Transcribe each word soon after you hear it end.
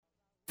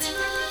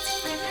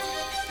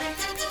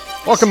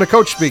Welcome to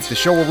Coach Speak, the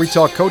show where we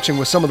talk coaching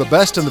with some of the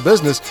best in the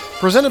business,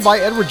 presented by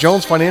Edward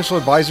Jones financial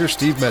advisor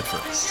Steve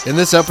Medford. In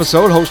this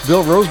episode, host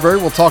Bill Roseberry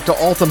will talk to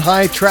Alton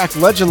High track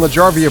legend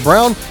LaJarvia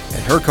Brown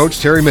and her coach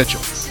Terry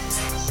Mitchell.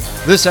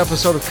 This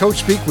episode of Coach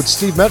Speak with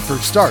Steve Medford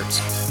starts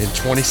in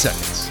 20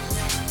 seconds.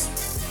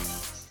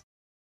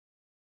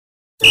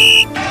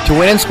 To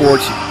win in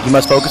sports, you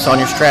must focus on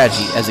your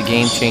strategy as the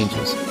game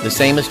changes. The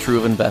same is true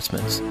of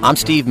investments. I'm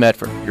Steve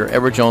Medford, your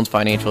Edward Jones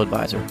financial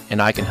advisor,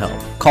 and I can help.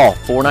 Call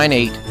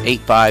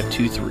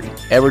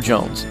 498-8523. Edward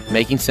Jones,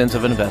 making sense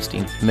of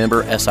investing,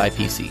 member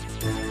SIPC.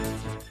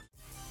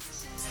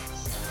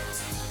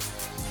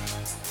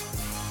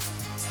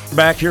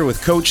 Back here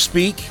with Coach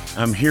Speak.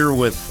 I'm here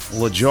with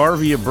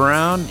LaJarvia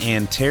Brown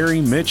and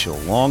Terry Mitchell,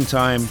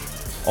 longtime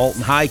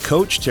Alton High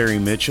coach Terry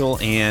Mitchell,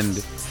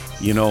 and,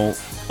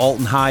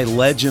 Alton High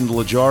legend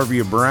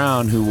LaJarvia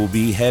Brown, who will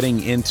be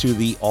heading into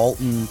the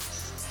Alton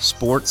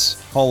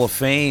Sports Hall of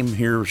Fame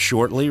here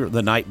shortly, or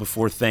the night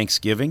before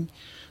Thanksgiving.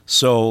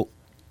 So,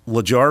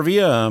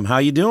 LaJarvia, how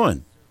you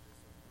doing?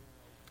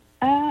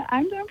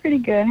 I'm doing pretty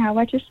good. How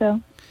about yourself?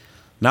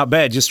 Not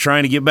bad. Just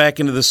trying to get back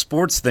into the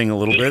sports thing a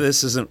little bit.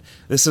 This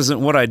isn't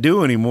what I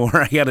do anymore.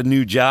 I got a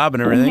new job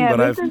and everything,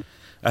 but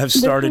I've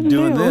started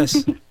doing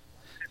this.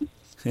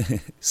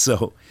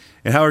 So,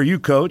 and how are you,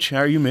 Coach? How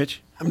are you,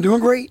 Mitch? I'm doing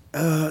great.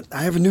 I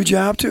have a new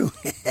job, too.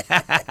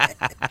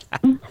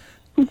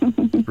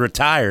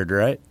 Retired,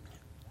 right?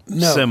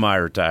 No.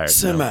 Semi-retired.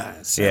 Semi.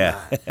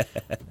 Yeah.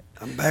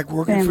 I'm back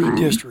working for the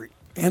district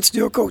and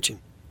still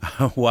coaching.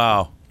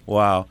 Wow.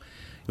 Well,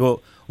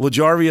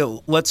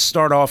 LaJarvia, let's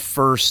start off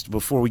first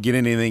before we get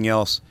into anything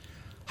else.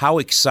 How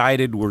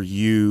excited were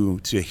you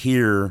to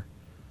hear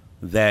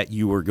that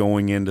you were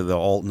going into the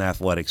Alton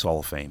Athletics Hall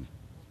of Fame?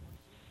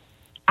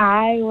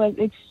 I was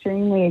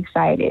extremely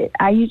excited.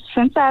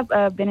 Since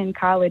I've been in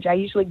college, I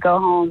usually go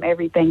home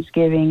every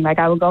Thanksgiving. Like,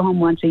 I would go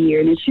home once a year,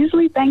 and it's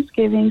usually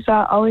Thanksgiving, so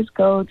I always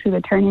go to the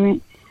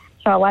tournament.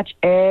 So I watch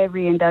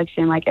every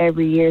induction, like,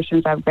 every year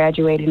since I've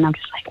graduated, and I'm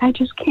just like, I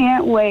just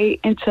can't wait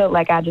until,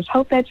 I just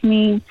hope that's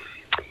me.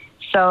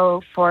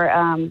 So for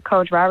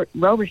Coach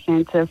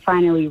Roberson to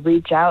finally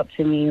reach out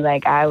to me,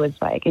 I was,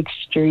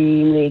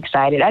 extremely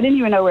excited. I didn't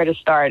even know where to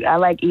start. I,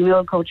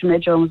 emailed Coach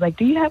Mitchell and was like,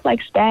 do you have,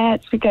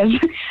 stats? Because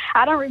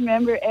I don't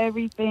remember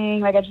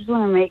everything. I just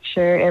want to make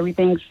sure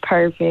everything's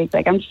perfect.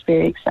 I'm just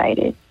very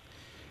excited.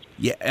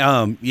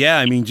 Yeah,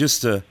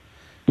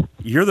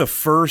 you're the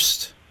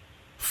first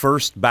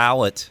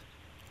ballot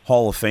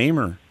Hall of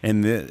Famer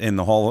in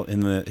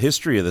the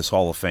history of this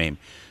Hall of Fame.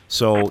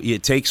 So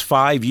it takes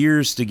 5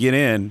 years to get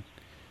in.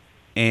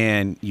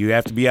 And you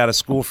have to be out of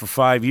school for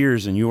 5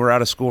 years, and you were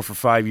out of school for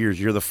 5 years.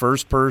 You're the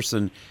first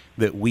person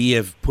that we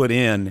have put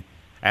in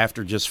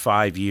after just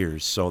 5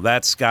 years. So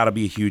that's got to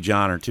be a huge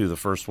honor, too, the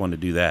first one to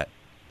do that.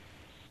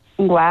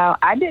 Wow.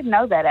 I didn't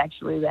know that,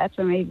 actually. That's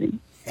amazing.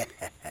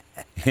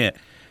 Yeah.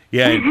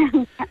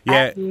 I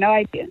have no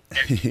idea.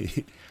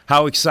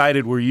 How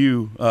excited were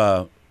you,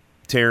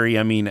 Terry?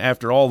 I mean,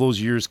 after all those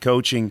years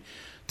coaching,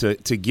 to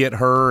get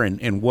her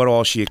and what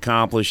all she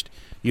accomplished,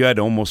 you had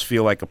to almost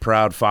feel like a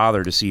proud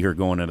father to see her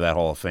going into that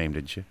Hall of Fame,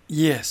 didn't you?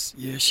 Yes.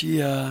 Yeah,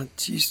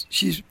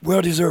 she's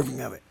well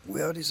deserving of it.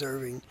 Well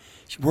deserving.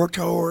 She worked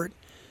hard,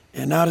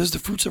 and now there's the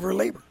fruits of her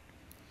labor.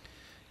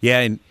 Yeah,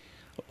 and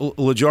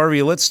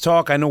LaJarvia, let's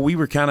talk. I know we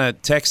were kind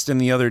of texting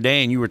the other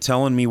day, and you were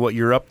telling me what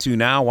you're up to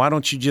now. Why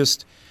don't you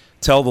just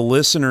tell the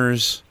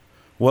listeners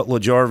what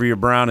LaJarvia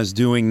Brown is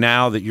doing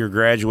now that you're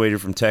graduated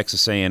from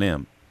Texas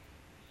A&M?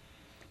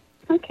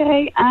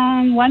 Okay.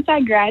 Once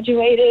I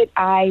graduated,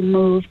 I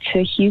moved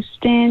to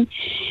Houston,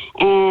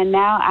 and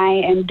now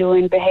I am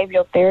doing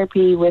behavioral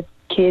therapy with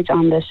kids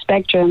on the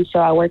spectrum. So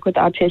I work with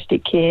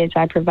autistic kids.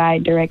 I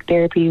provide direct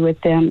therapy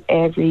with them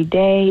every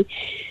day.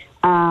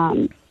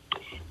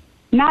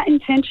 Not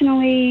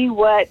intentionally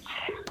what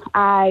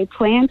I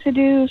plan to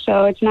do,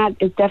 so it's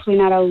definitely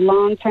not a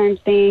long-term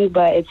thing,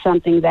 but it's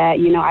something that,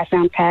 I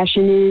found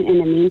passion in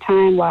the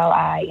meantime while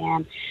I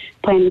am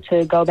planning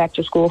to go back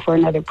to school for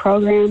another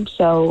program.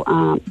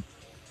 So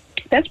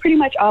that's pretty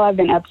much all I've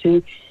been up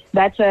to.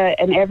 That's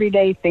an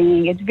everyday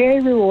thing. It's very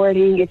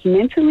rewarding. It's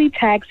mentally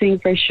taxing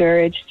for sure.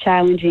 It's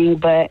challenging,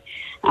 but,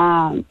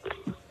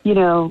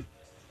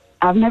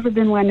 I've never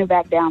been one to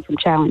back down from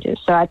challenges.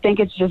 So I think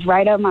it's just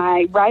right up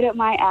my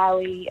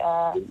alley.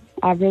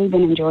 I've really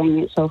been enjoying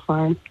it so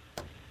far.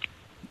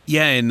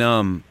 Yeah,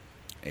 and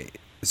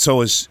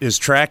so is your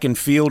track and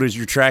field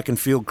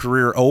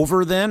career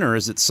over then, or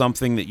is it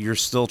something that you're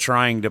still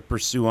trying to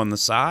pursue on the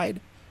side?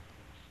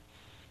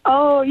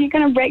 Oh, you're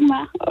gonna break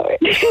my heart.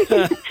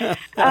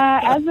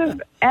 As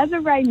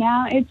of right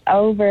now, it's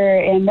over,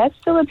 and that's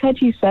still a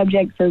touchy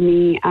subject for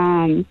me.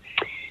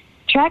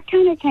 Track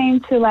kind of came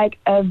to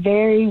a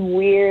very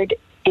weird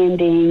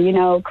ending.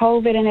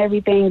 COVID and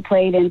everything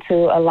played into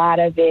a lot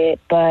of it,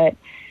 but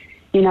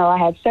I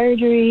had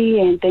surgery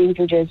and things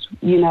were just,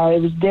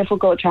 it was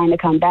difficult trying to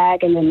come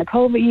back. And then the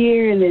COVID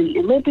year and then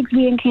Olympics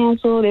being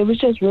canceled, it was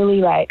just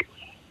really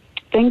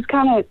things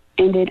kind of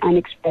ended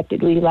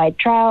unexpectedly.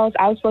 Trials,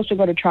 I was supposed to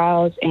go to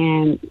trials,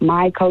 and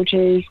my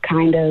coaches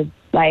kind of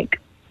like,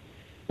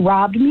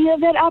 robbed me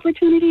of that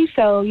opportunity.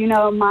 So, you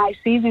know, my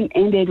season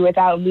ended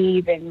without me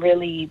even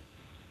really,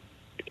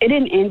 it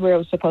didn't end where it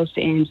was supposed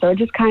to end. So it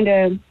just kind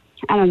of,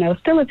 I don't know,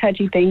 still a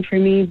touchy thing for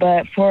me.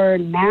 But for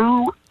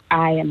now,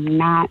 I am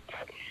not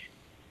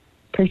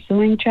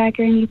pursuing track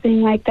or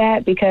anything like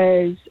that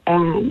because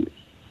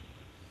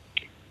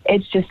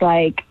it's just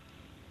like,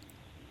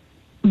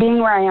 being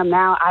where I am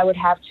now, I would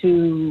have to,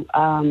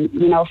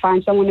 you know,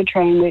 find someone to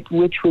train with,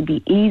 which would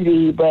be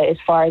easy. But as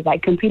far as,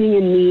 like, competing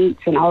in meets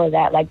and all of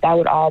that, like, that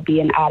would all be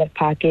an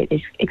out-of-pocket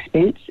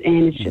expense.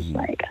 And it's just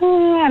like,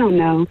 oh, I don't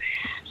know.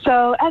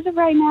 So as of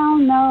right now,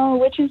 no,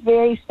 which is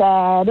very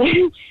sad.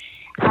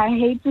 I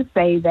hate to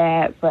say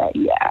that, but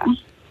yeah.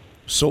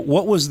 So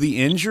what was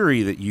the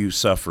injury that you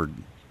suffered?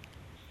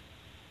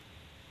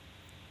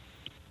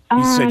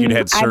 You said you'd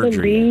had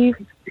surgery.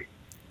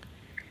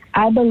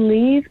 I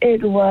believe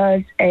it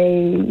was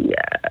I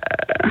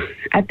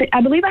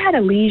believe I had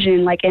a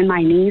lesion like in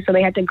my knee, so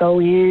they had to go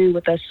in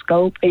with a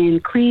scope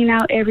and clean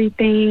out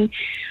everything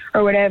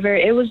or whatever.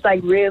 It was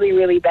like really,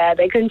 really bad.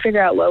 They couldn't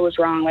figure out what was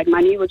wrong. Like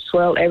my knee would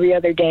swell every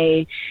other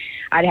day.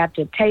 I'd have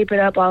to tape it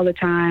up all the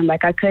time.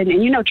 Like I couldn't,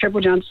 and you know, triple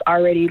jump's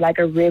already like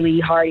a really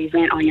hard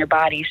event on your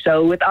body.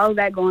 So with all of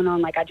that going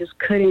on, like I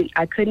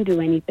couldn't do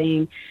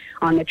anything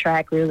on the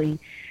track really.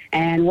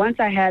 And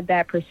once I had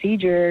that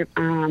procedure,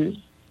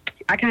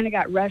 I kind of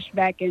got rushed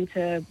back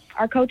into,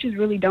 our coaches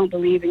really don't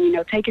believe in, you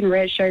know, taking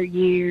red shirt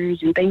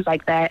years and things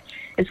like that.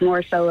 It's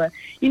more so,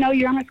 you know,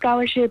 you're on a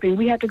scholarship and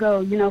we have to go,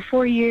 you know,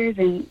 4 years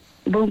and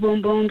boom,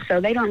 boom, boom. So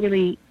they don't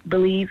really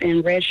believe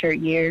in red shirt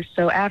years.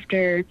 So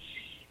after,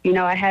 you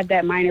know, I had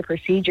that minor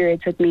procedure,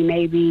 it took me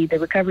maybe, the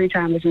recovery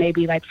time was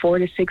maybe like 4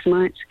 to 6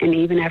 months. And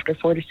even after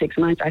 4 to 6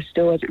 months, I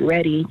still wasn't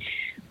ready.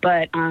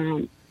 But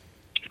I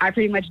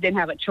pretty much didn't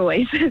have a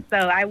choice. So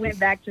I went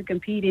back to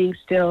competing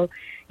still,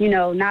 you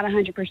know, not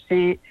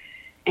 100%,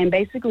 and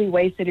basically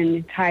wasted an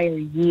entire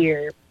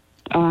year.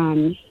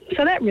 So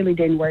that really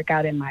didn't work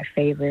out in my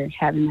favor,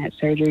 having that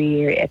surgery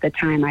year at the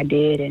time I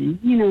did. And,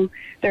 you know,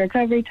 the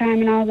recovery time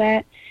and all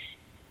that,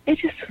 it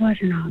just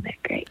wasn't all that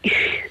great.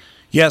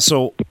 Yeah,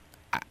 so,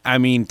 I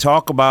mean,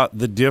 talk about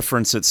the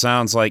difference. It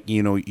sounds like,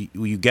 you know,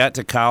 you got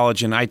to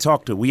college, and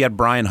we had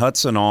Brian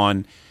Hudson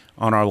on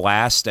our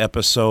last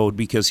episode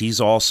because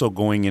he's also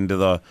going into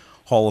the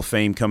Hall of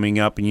Fame coming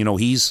up, and, you know,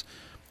 he's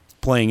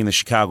playing in the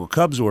Chicago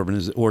Cubs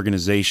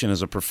organization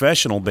as a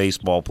professional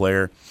baseball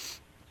player.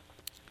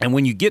 And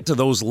when you get to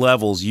those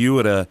levels, you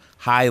at a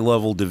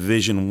high-level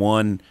Division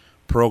I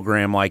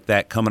program like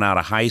that coming out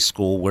of high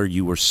school where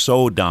you were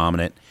so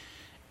dominant,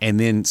 and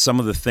then some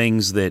of the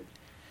things that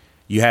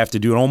you have to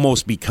do, it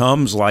almost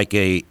becomes like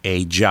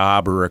a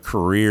job or a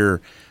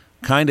career.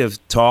 Kind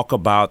of talk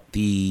about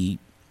the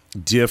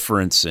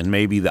difference and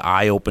maybe the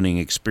eye-opening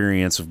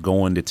experience of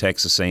going to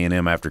Texas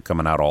A&M after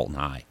coming out Alton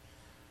High.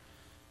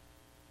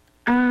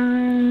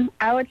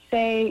 I would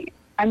say,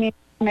 I mean,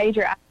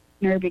 major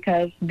eye-opener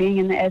because being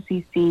in the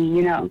SEC,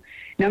 you know,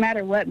 no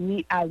matter what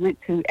meet I went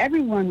to,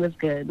 everyone was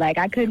good. Like,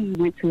 I kind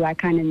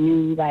of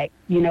knew, like,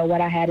 you know, what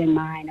I had in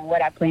mind and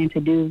what I planned to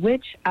do,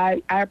 which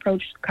I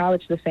approached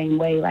college the same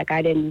way. Like,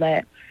 I didn't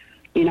let,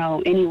 you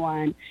know,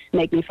 anyone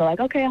make me feel like,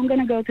 okay, I'm going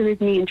to go to this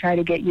meet and try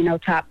to get, you know,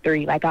 top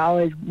 3. Like, I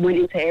always went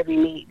into every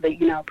meet, but,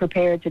 you know,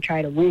 prepared to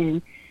try to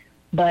win.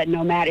 But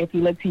no matter if you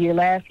look to your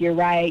left, your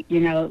right, you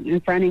know, in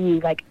front of you,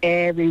 like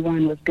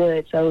everyone was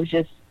good. So it was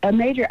just a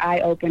major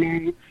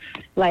eye-opener,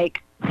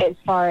 like as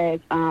far as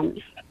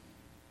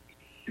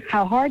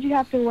how hard you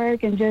have to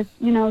work and just,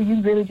 you know,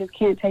 you really just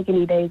can't take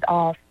any days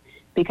off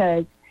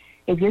because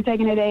if you're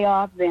taking a day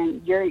off, then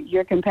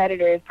your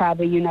competitor is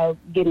probably, you know,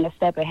 getting a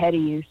step ahead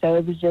of you. So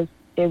it was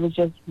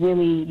just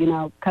really, you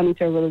know, coming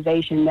to a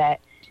realization that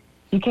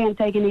you can't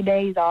take any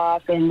days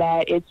off and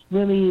that it's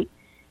really –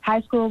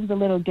 high school was a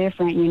little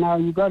different, you know.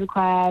 You go to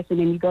class and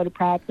then you go to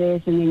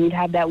practice and then you'd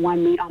have that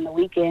one meet on the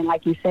weekend.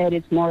 Like you said,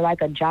 it's more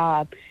like a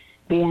job.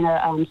 Being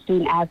a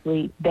student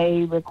athlete,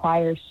 they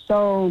require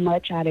so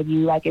much out of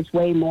you. Like it's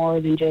way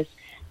more than just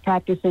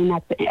practicing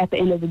at the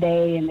end of the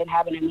day and then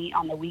having a meet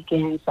on the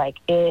weekends. Like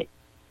it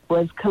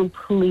was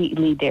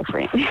completely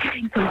different,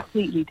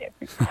 completely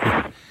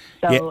different.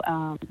 So,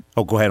 yeah.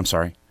 Go ahead. I'm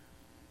sorry.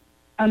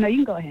 Oh no, you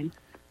can go ahead.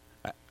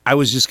 I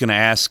was just going to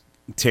ask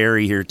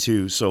Terry here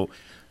too.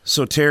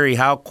 So Terry,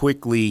 how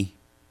quickly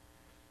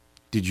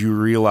did you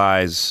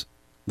realize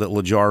that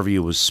LaJarvia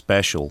was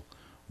special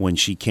when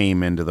she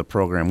came into the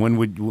program?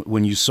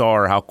 When you saw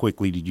her, how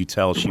quickly did you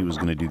tell she was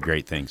going to do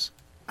great things?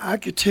 I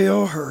could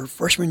tell her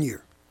freshman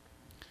year.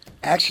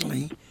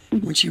 Actually,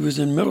 when she was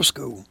in middle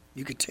school,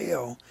 you could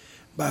tell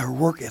by her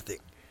work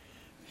ethic.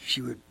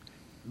 She would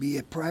be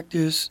at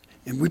practice,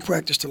 and we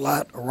practiced a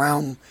lot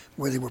around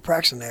where they were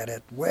practicing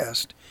at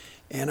West,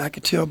 and I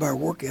could tell by her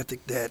work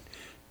ethic that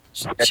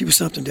she was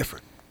something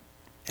different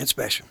and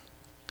special.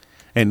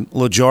 And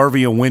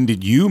LaJarvia, when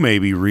did you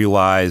maybe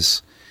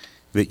realize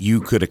that you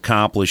could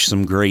accomplish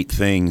some great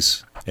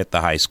things at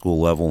the high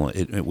school level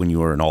when you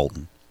were in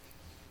Alton?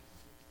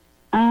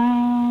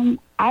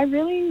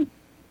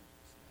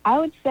 I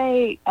would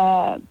say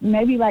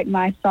maybe like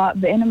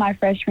the end of my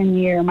freshman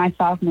year, my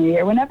sophomore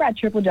year, whenever I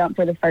triple jumped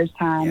for the first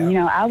time,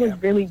 I was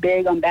really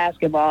big on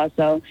basketball.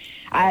 So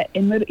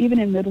even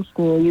in middle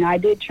school, I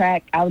did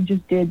track. I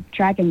just did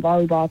track and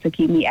volleyball to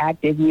keep me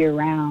active year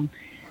round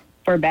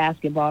for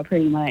basketball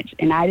pretty much.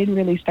 And I didn't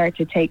really start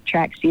to take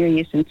track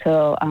serious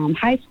until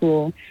high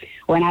school,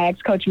 when I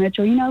asked Coach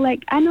Mitchell,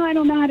 I know I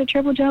don't know how to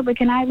triple jump, but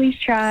can I at least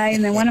try?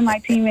 And then one of my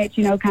teammates,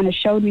 kind of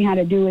showed me how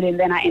to do it. And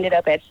then I ended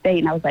up at state,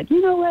 and I was like,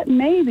 you know what,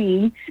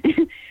 maybe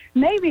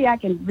I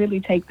can really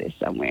take this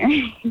somewhere.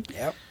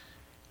 Yep.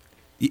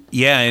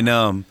 Yeah,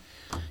 and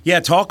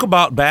talk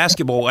about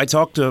basketball. I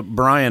talked to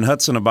Brian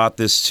Hudson about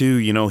this too.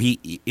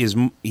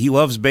 He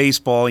loves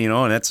baseball,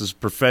 and that's his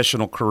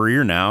professional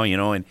career now,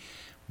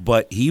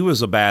 but he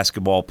was a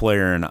basketball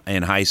player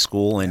in high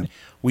school, and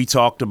we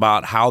talked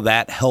about how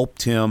that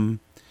helped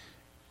him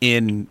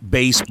in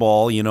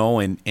baseball,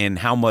 and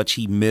how much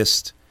he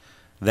missed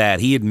that.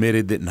 He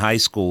admitted that in high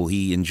school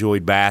he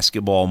enjoyed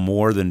basketball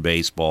more than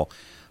baseball.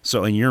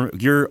 So, and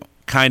you're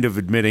kind of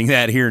admitting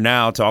that here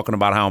now, talking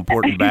about how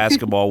important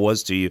basketball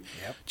was to you.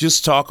 Yep.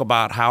 Just talk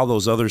about how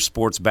those other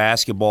sports,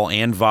 basketball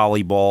and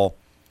volleyball,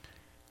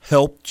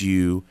 helped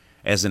you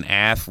as an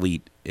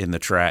athlete in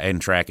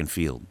track and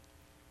field.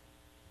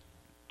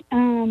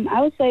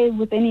 I would say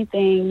with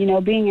anything,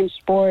 being in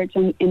sports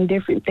and in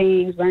different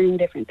things, learning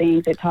different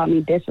things, it taught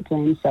me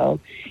discipline. So,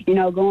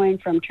 going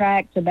from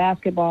track to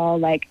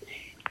basketball,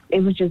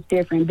 it was just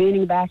different. Being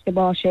in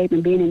basketball shape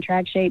and being in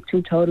track shape,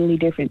 two totally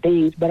different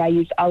things. But I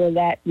used all of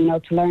that,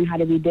 to learn how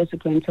to be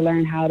disciplined, to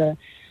learn how to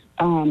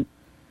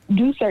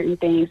do certain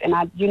things. And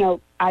I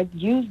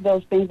used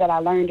those things that I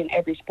learned in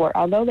every sport.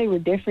 Although they were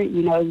different,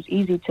 it was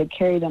easy to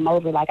carry them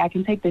over. Like, I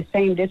can take the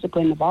same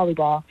discipline to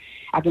volleyball.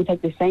 I can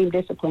take the same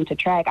discipline to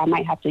track. I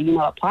might have to,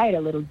 apply it a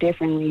little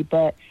differently,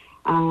 but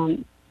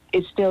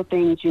it's still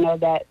things,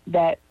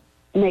 that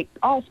make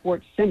all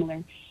sports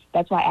similar.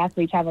 That's why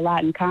athletes have a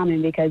lot in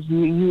common, because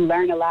you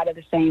learn a lot of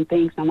the same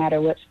things no matter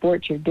what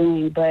sport you're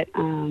doing. But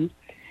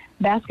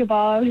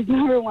basketball is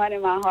number one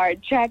in my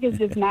heart. Track is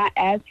just not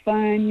as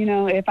fun.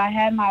 If I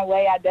had my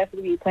way, I'd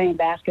definitely be playing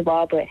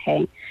basketball. But,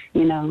 hey,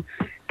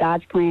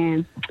 God's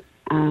plan.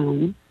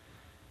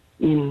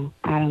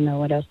 I don't know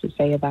what else to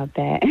say about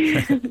that.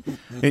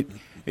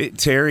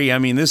 Terry, I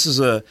mean, this is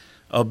a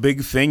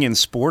big thing in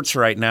sports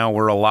right now,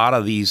 where a lot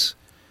of these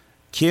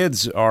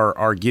kids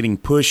are getting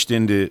pushed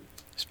into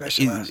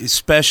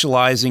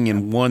specializing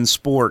in one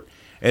sport.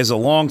 As a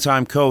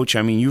longtime coach,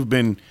 I mean, you've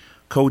been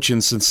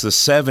coaching since the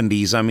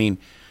 70s. I mean,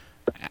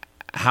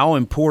 how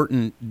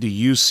important do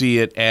you see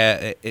it?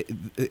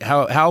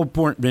 How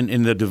important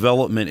in the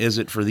development is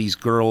it for these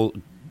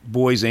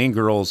boys and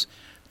girls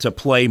to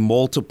play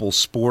multiple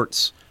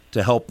sports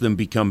to help them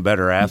become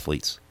better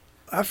athletes?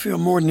 I feel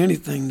more than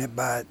anything that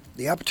by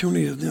the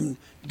opportunity of them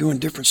doing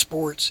different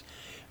sports,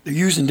 they're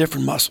using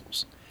different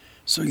muscles.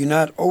 So you're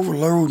not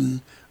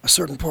overloading a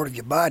certain part of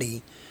your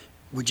body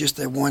with just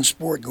that one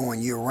sport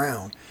going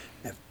year-round.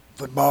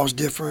 Football's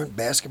different,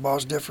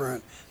 basketball's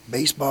different,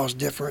 baseball's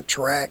different,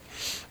 track.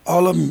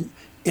 All of them,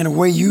 in a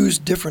way, use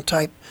different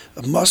type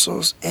of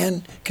muscles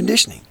and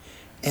conditioning.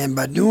 And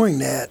by doing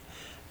that,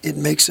 it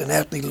makes an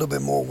athlete a little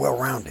bit more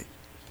well-rounded.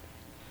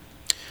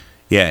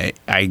 Yeah,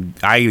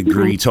 I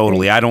agree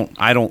totally. I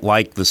don't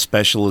like the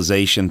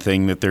specialization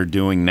thing that they're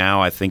doing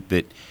now. I think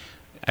that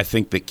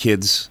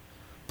kids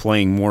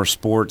playing more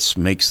sports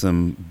makes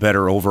them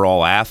better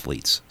overall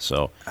athletes.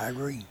 So I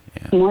agree.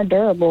 Yeah. More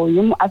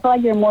durable. I feel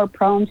like you're more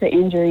prone to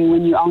injury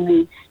when you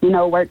only,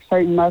 work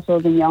certain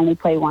muscles and you only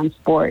play one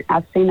sport.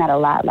 I've seen that a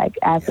lot. Like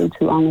athletes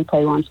who only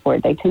play one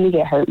sport, they tend to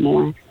get hurt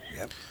more.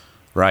 Yep.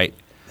 Right.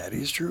 That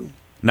is true.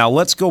 Now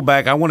let's go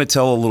back. I want to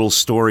tell a little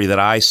story that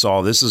I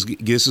saw. This is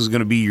going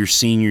to be your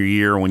senior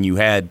year, when you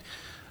had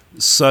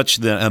such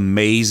the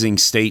amazing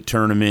state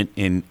tournament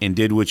and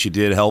did what you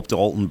did, helped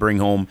Alton bring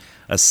home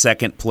a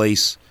second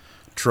place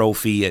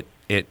trophy at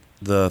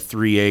the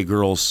 3A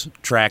girls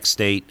track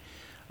state.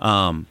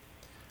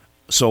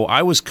 So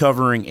I was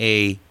covering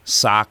a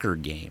soccer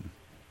game.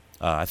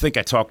 I think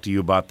I talked to you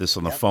about this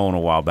on the phone a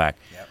while back.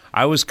 Yep.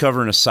 I was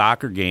covering a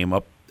soccer game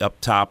up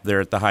top there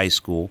at the high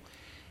school,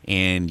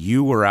 and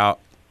you were out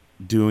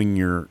doing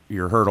your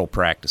hurdle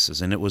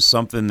practices, and it was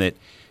something that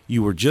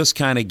you were just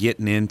kind of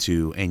getting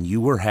into, and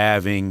you were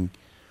having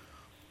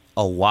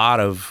a lot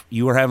of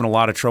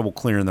trouble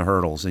clearing the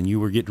hurdles, and you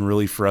were getting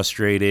really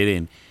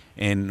frustrated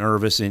and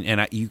nervous,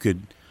 and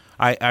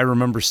I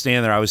remember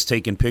standing there. I was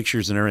taking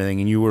pictures and everything,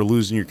 and you were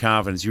losing your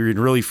confidence. You were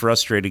getting really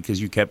frustrated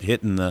because you kept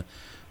hitting the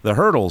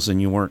hurdles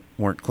and you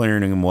weren't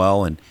clearing them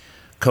well. And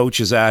Coach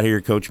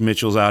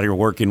Mitchell's out here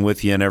working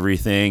with you and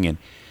everything,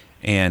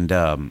 and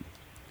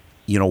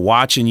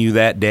watching you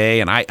that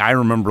day. And I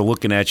remember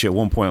looking at you at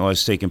one point while I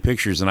was taking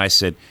pictures, and I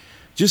said,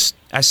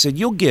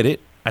 you'll get it.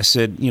 I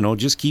said,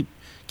 just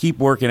keep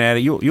working at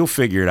it. You'll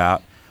figure it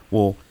out.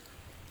 Well,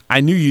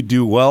 I knew you'd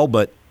do well,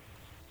 but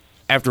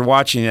after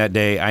watching that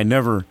day, I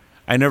never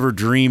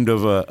dreamed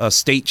of a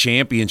state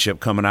championship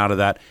coming out of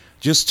that.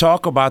 Just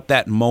talk about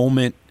that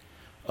moment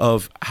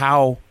of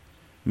how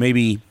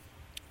maybe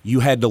you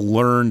had to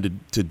learn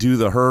to do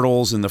the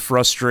hurdles and the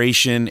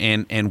frustration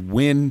and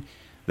when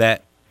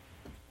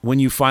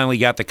you finally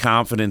got the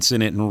confidence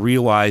in it and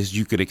realized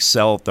you could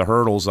excel at the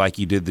hurdles like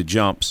you did the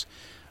jumps.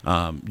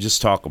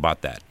 Just talk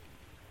about that.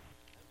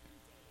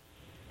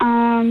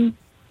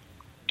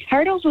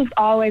 Hurdles was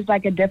always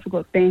like a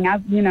difficult thing.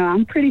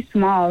 I'm pretty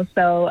small,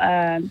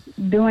 so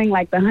doing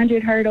like the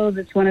 100 hurdles,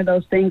 it's one of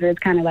those things where it's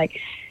kind of like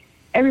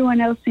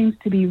everyone else seems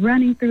to be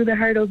running through the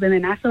hurdles, and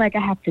then I feel like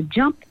I have to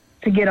jump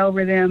to get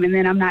over them, and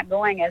then I'm not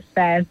going as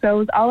fast. So it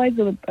was always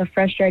a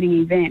frustrating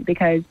event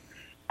because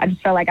I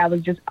just felt like I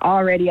was just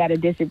already at a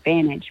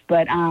disadvantage.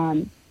 But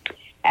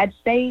at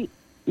state,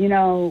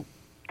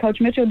 Coach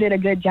Mitchell did a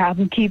good job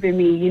of keeping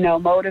me,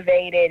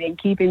 motivated and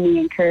keeping me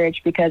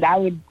encouraged, because I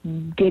would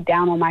get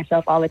down on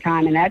myself all the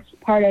time. And that's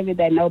part of it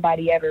that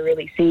nobody ever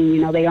really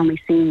seen. They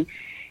only seen,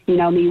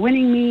 me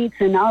winning meets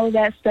and all of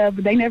that stuff,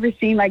 but they never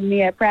seen like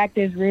me at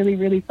practice really,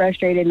 really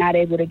frustrated, not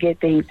able to get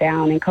things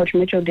down. And Coach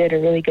Mitchell did a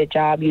really good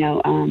job,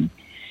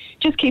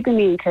 just keeping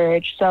me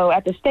encouraged. So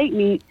at the state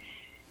meet,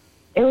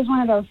 it was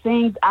one of those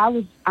things. I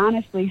was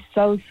honestly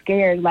so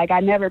scared. Like, I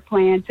never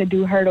planned to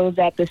do hurdles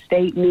at the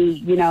state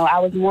meet. I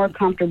was more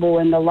comfortable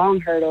in the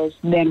long hurdles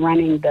than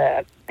running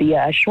the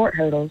short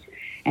hurdles,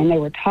 and they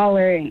were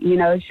taller. And,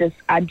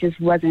 I just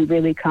wasn't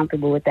really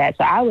comfortable with that.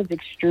 So I was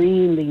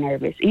extremely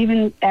nervous.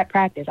 Even at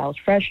practice, I was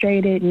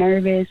frustrated,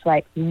 nervous.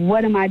 Like,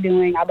 what am I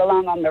doing? I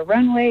belong on the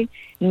runway,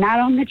 not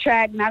on the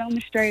track, not on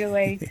the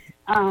straightaway.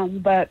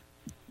 But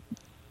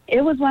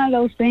it was one of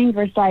those things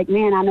where it's like,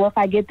 man, I know if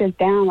I get this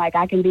down, like,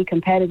 I can be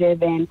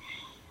competitive. And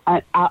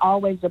I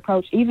always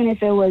approach, even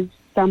if it was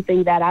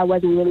something that I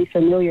wasn't really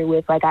familiar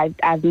with, like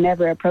I've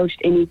never approached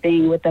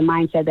anything with the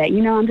mindset that,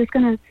 I'm just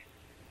going to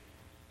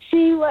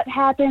see what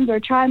happens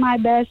or try my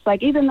best.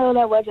 Like, even though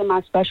that wasn't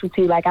my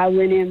specialty, like, I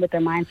went in with the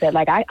mindset,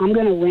 like, I'm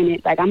going to win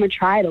it. Like, I'm going to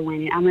try to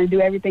win it. I'm going to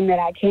do everything that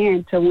I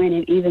can to win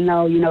it, even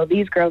though,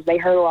 these girls, they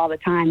hurdle all the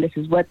time. This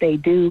is what they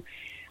do.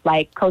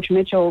 Like, Coach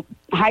Mitchell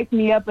hyped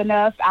me up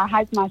enough. I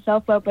hyped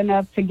myself up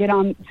enough to get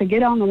on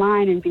the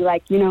line and be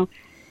like,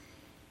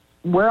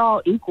 we're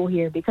all equal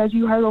here. Because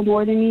you hurdle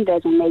more than me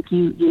doesn't make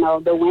you,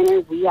 the winner.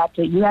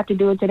 You have to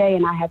do it today,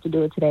 and I have to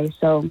do it today.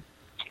 So,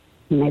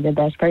 may the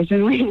best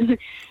person win.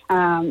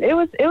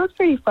 It was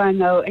pretty fun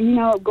though,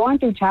 and going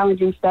through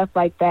challenging stuff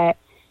like that,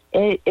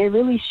 it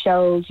really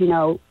shows,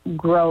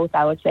 growth,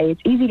 I would say.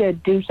 It's easy to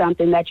do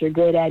something that you're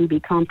good at and be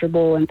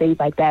comfortable and things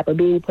like that, but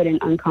being put in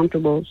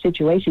uncomfortable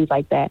situations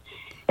like that,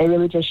 it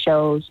really just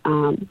shows,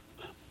 how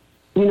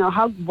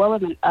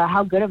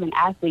good of an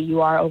athlete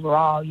you are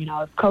overall.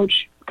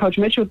 Coach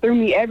Mitchell threw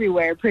me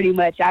everywhere pretty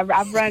much.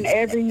 I've run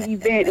every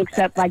event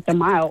except like the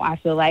mile, I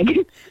feel like.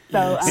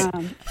 So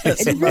it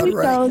just really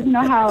shows,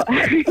 how,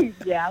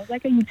 yeah, I was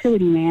like a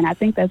utility man. I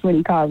think that's what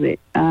he calls it.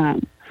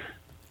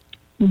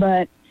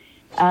 But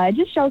it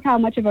just shows how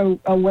much of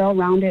a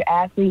well-rounded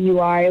athlete you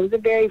are. It was a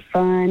very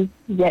fun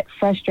yet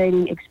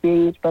frustrating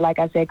experience, but like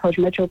I said, Coach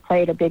Mitchell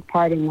played a big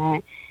part in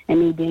that, and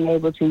me being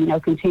able to,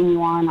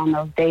 continue on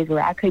those days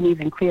where I couldn't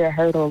even clear a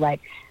hurdle,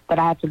 but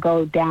I had to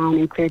go down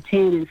and clear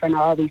 10 in front of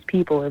all these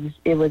people.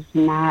 It was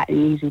not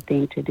an easy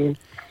thing to do.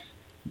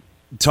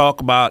 Talk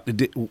about,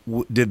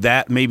 did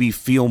that maybe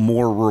feel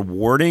more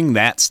rewarding,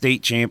 that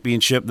state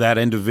championship, that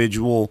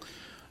individual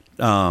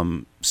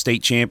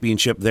state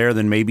championship there,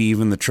 than maybe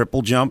even the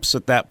triple jumps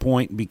at that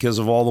point because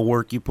of all the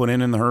work you put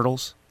in the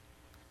hurdles?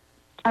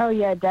 Oh,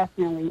 yeah,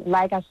 definitely.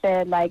 Like I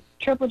said, like,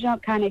 triple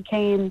jump kind of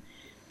came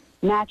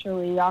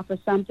naturally off of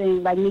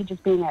something like me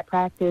just being at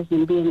practice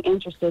and being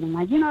interested in,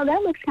 like,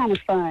 that looks kind of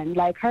fun.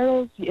 Like,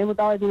 hurdles, it was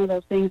always one of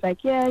those things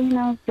like,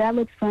 yeah, that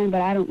looks fun,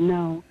 but I don't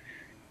know.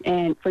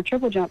 And for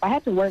triple jump, I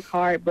had to work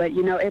hard, but,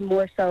 it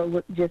more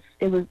so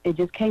it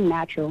just came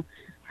natural.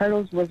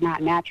 Hurdles was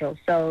not natural.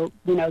 So,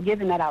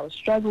 given that I was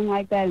struggling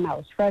like that and I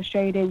was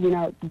frustrated,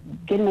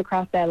 getting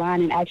across that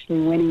line and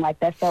actually winning, like,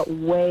 that felt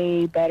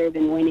way better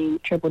than winning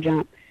triple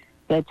jump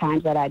the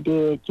times that I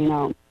did.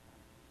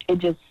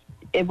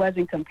 It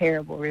wasn't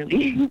comparable,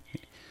 really.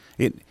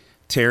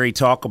 Terry,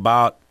 talk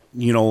about,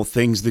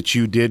 things that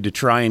you did to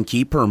try and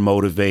keep her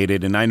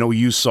motivated. And I know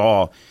you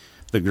saw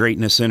the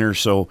greatness in her.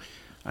 So,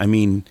 I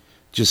mean,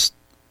 just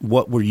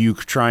what were you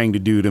trying to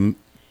do to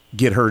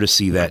get her to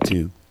see that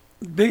too?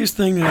 The biggest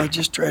thing that I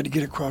just tried to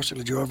get across to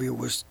LaJarvia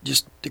was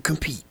just to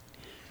compete,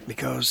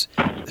 because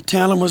the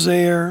talent was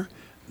there,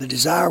 the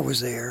desire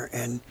was there,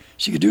 and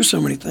she could do so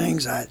many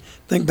things. I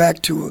think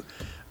back to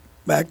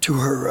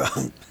her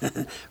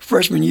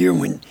freshman year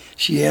when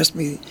she asked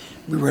me,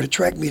 we were at a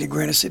track meet at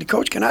Granite City,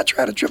 Coach, can I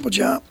try to triple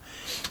jump?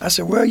 I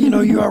said, well,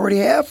 you already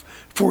have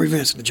 4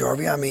 events at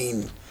LaJarvia. I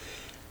mean,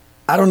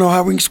 I don't know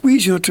how we can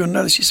squeeze you into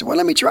another. She said, well,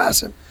 let me try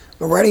some.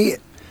 Go right ahead.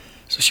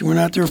 So she went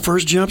out there,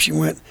 first jump, she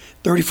went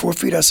 34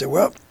 feet. I said,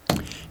 well,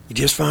 you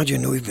just found your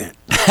new event.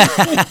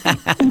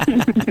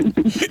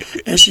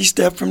 And she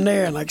stepped from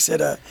there. And like I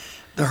said,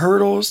 the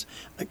hurdles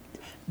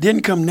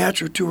didn't come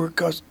natural to her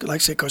because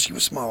she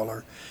was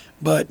smaller.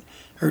 But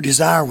her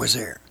desire was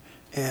there.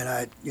 And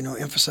I,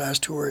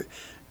 emphasized to her,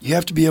 you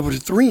have to be able to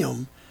 3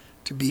 them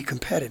to be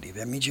competitive.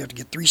 That means you have to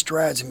get 3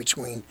 strides in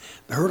between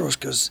the hurdles,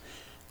 because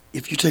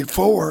if you take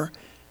 4,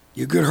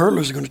 your good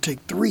hurdlers are going to take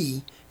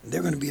 3, and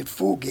they're going to be at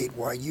full gait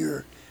while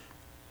you're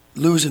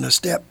losing a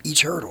step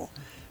each hurdle.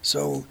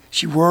 So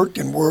she worked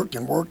and worked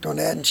and worked on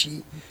that, and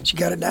she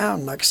got it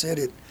down. Like I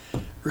said,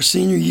 her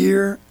senior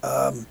year,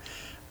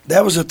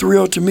 that was a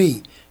thrill to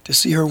me to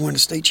see her win the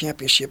state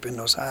championship in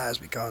those highs,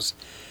 because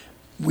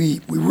we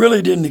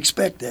really didn't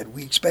expect that.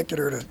 We expected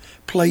her to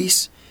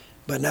place,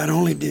 but not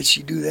only did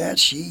she do that,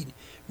 she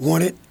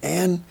won it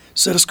and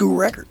set a school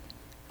record.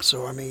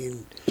 So, I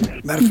mean,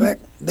 matter of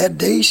fact, that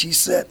day she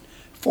set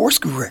 4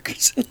 school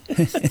records.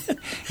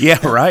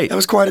 Yeah, right. That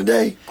was quite a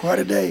day, quite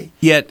a day.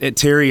 Yeah,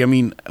 Terry, I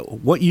mean,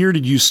 what year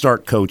did you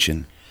start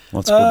coaching?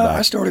 Let's go back.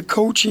 I started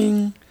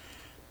coaching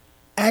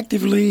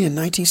actively in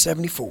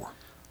 1974.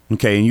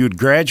 Okay, and you had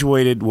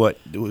graduated, what,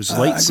 it was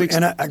late 60s?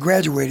 And I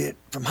graduated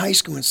from high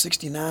school in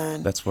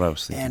 69. That's what I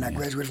was thinking. And I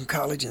graduated from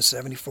college in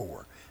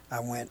 74. I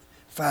went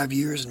 5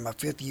 years, and my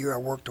 5th year I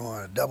worked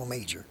on a double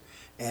major.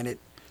 And it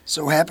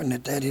so happened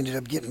that ended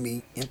up getting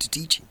me into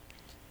teaching.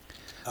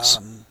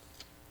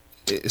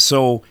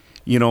 So,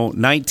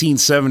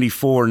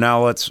 1974,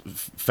 now let's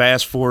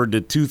fast forward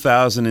to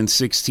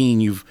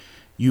 2016.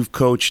 You've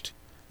coached,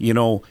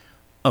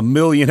 a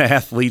million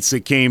athletes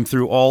that came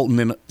through Alton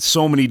in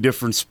so many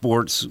different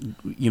sports,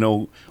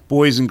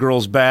 boys and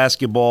girls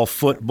basketball,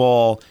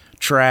 football,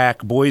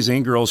 track, boys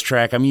and girls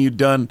track. I mean, you've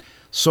done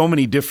so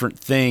many different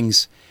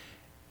things.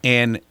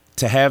 And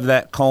to have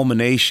that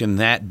culmination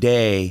that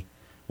day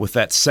with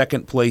that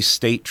second place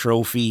state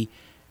trophy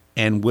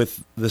and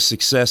with the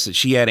success that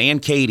she had,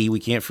 and Katie, we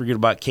can't forget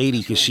about Katie,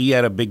 because she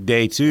had a big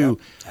day too.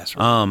 Yep, that's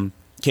right.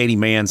 Katie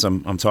Mans,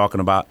 I'm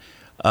talking about.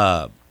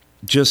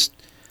 Just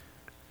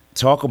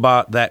talk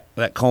about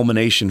that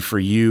culmination for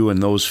you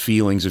and those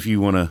feelings, if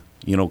you want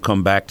to,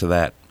 come back to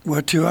that.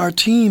 Well, to our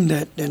team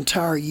that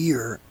entire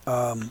year,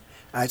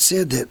 I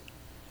said that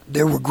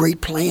there were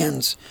great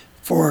plans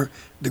for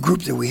the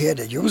group that we had.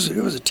 It was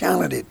a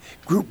talented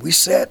group. We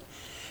set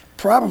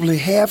probably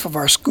half of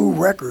our school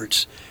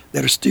records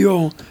that are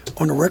still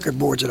on the record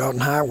boards at Alton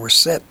High were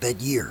set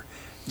that year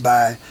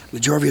by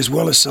LaJarvia, as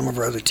well as some of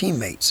our other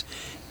teammates.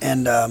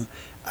 And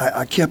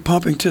I kept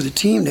pumping to the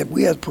team that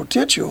we had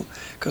potential,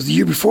 because the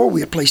year before we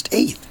had placed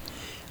 8th.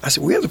 I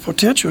said, we have the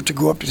potential to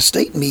go up to the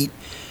state meet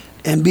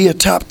and be a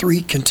top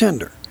 3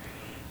 contender.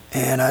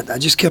 And I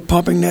just kept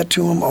pumping that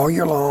to them all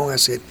year long. I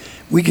said,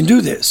 we can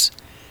do this.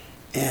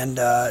 And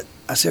I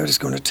said, it's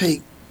going to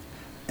take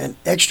an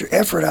extra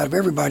effort out of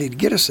everybody to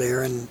get us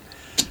there. And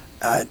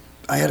I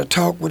had a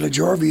talk with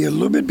LaJarvia a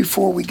little bit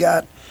before we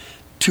got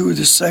to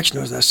the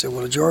sectionals. And I said,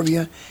 well,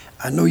 LaJarvia,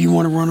 I know you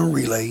want to run on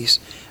relays.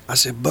 I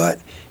said, but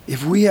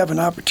if we have an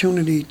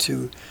opportunity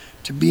to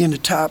be in the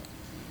top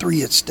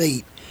 3 at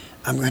state,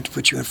 I'm going to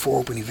put you in 4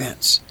 open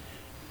events.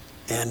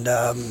 And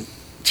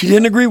she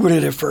didn't agree with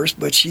it at first,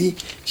 but she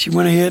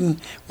went ahead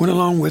and went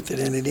along with it.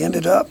 And it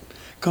ended up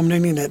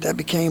coming in that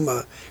became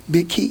a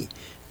big key.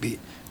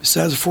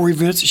 Besides the 4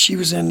 events that she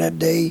was in that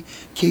day,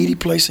 Katie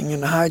placing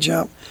in the high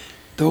jump,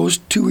 those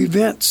 2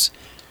 events,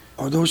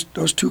 or those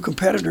 2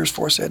 competitors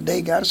for us that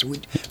day got us. We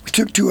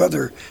took 2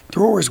 other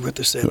throwers with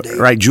us that day.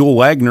 Right, Jewel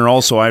Wagner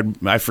also.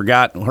 I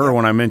forgot her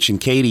when I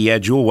mentioned Katie. Yeah,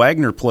 Jewel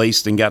Wagner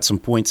placed and got some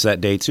points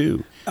that day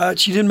too.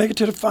 She didn't make it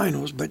to the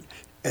finals, but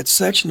at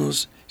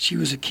sectionals, she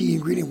was a key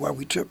ingredient why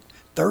we took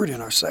 3rd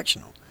in our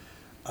sectional.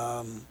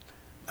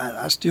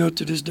 I still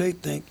to this day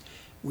think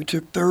we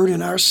took 3rd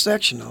in our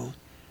sectional,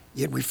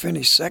 yet we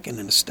finished 2nd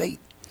in the state.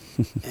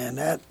 And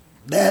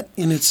that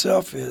in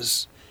itself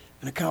is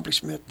an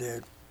accomplishment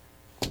that,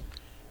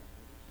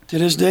 to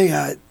this day,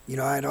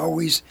 I'd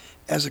always,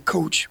 as a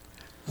coach,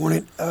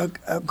 wanted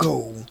a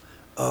goal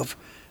of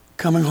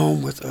coming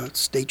home with a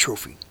state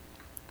trophy,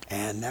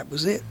 and that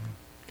was it.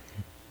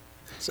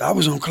 So I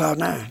was on cloud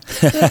 9.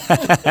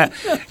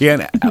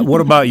 Yeah. And what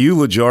about you,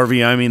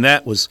 LaJarvia? I mean,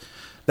 that was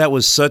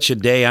such a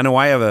day. I know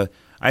I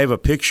have a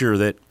picture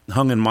that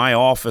hung in my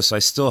office. I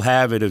still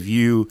have it of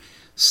you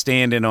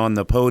standing on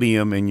the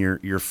podium, and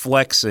you're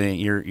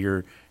flexing,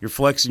 you're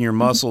flexing your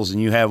muscles,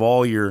 and you have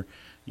all your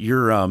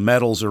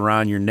medals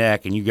around your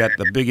neck, and you got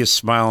the biggest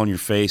smile on your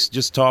face.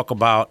 Just talk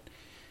about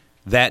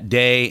that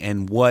day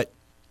and what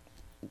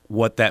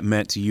that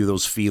meant to you,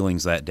 those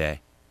feelings that day.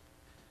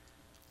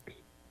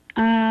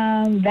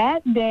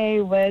 That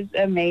day was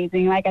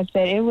amazing. Like I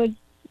said, it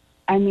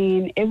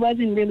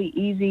wasn't really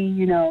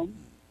easy,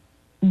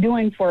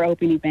 doing 4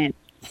 open events.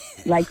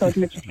 Like Coach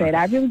Mitchell said,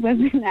 I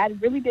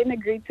really didn't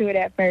agree to it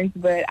at first,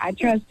 but I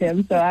trust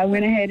him, so I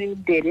went ahead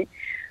and did it.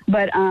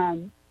 But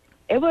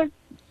it was,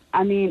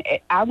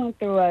 I went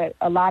through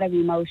a lot of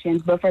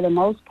emotions, but for the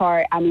most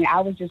part,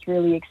 I was just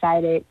really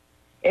excited.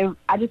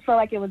 I just felt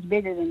like it was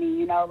bigger than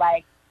me,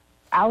 like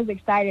I was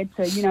excited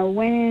to,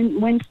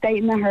 win state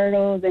in the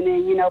hurdles, and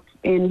then,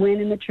 and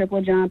win in the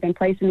triple jump and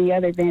place in the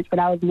other events. But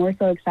I was more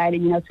so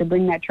excited, to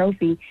bring that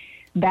trophy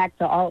back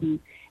to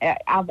Alton.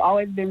 I've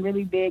always been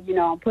really big,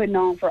 on putting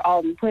on for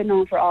Alton, and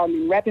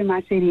repping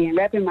my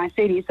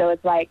city. So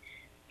it's like,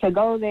 to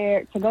go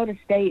there, to go to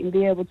state and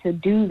be able to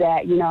do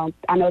that, you know,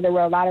 I know there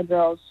were a lot of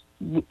girls,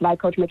 like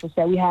Coach Mitchell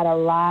said, we had a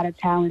lot of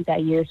talent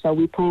that year. So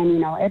we planned, you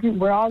know,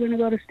 we're all going to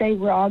go to state.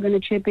 We're all going to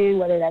chip in,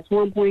 whether that's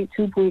 1 point,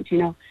 2 points, you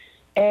know,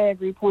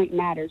 every point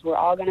matters. We're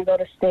all going to go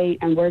to state,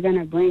 and we're going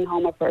to bring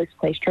home a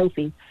first-place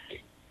trophy.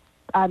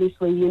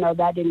 Obviously, you know,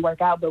 that didn't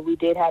work out, but we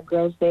did have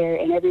girls there,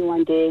 and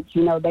everyone did,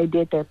 you know, they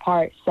did their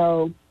part.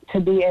 So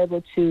to be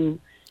able to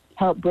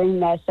help bring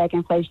that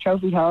second-place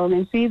trophy home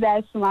and see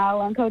that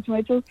smile on Coach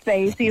Mitchell's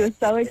face, he was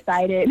so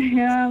excited.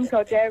 Him,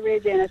 Coach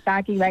Everidge, and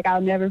Asaki, like,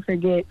 I'll never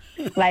forget.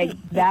 Like,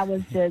 that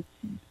was just,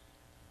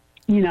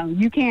 you know,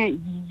 you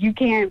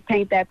can't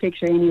paint that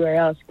picture anywhere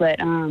else. But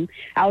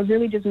I was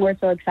really just more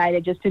so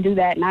excited just to do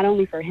that, not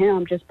only for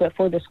him, but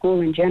for the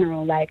school in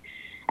general. Like,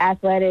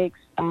 athletics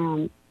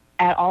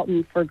at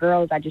Alton for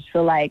girls, I just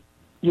feel like,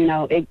 you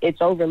know,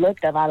 it's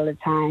overlooked a lot of the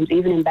times.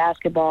 Even in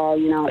basketball,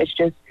 you know, it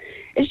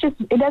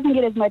doesn't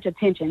get as much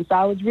attention. So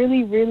I was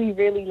really, really,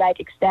 really, like,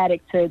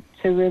 ecstatic to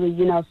really,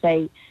 you know,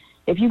 say,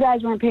 if you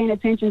guys weren't paying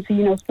attention to,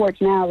 you know,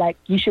 sports now, like,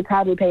 you should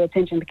probably pay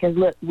attention, because,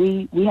 look,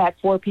 we had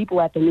 4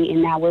 people at the meet,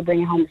 and now we're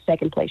bringing home the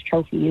second-place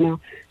trophy, you know.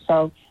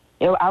 So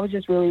I was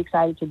just really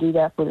excited to do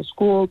that for the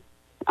school,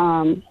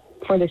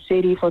 for the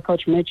city, for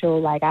Coach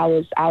Mitchell. Like, I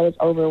was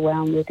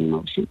overwhelmed with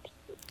emotions.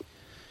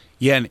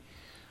 Yeah, and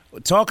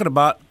talking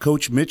about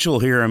Coach Mitchell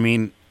here, I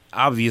mean,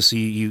 obviously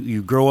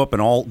you grow up in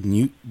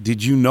Alton.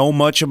 Did you know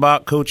much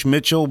about Coach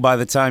Mitchell by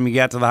the time you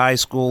got to the high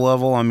school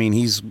level? I mean,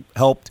 he's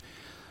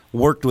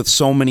worked with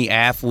so many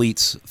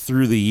athletes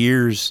through the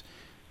years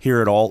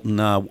here at Alton.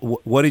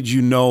 What did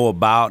you know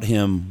about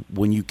him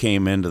when you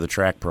came into the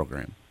track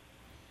program?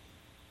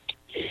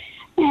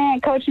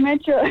 And Coach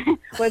Mitchell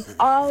was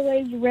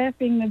always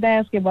reffing the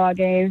basketball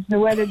games.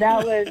 So whether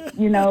that was,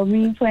 you know,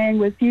 me playing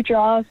with future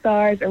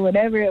All-Stars or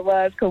whatever it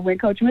was, because when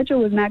Coach Mitchell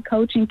was not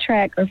coaching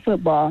track or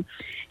football,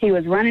 he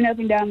was running up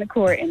and down the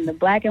court in the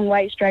black and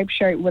white striped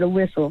shirt with a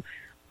whistle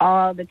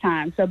all the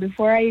time. So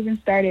before I even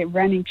started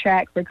running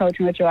track for Coach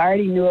Mitchell, I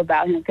already knew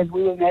about him, because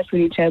we would mess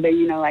with each other,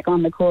 you know, like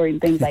on the court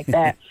and things like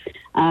that.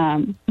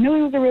 Knew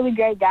he was a really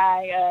great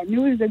guy.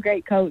 Knew he was a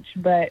great coach,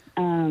 but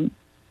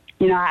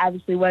you know, I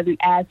obviously wasn't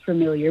as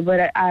familiar,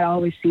 but I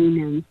always seen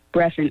him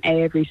reffing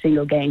every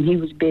single game. He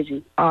was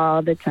busy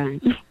all the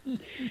time.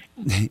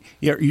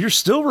 Yeah, you're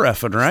still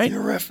reffing, right?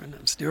 Still reffing.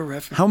 I'm still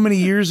reffing. How many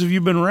years have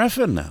you been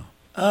reffing now?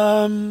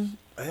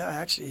 Yeah,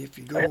 actually, if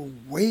you go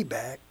way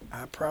back,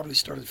 I probably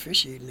started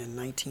officiating in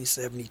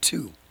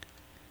 1972.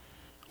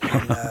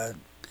 And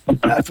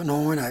off and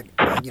on, I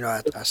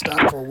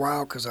stopped for a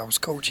while because I was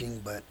coaching,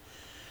 but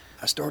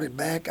I started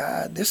back.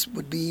 This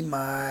would be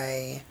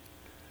my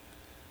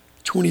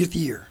 20th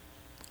year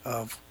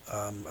of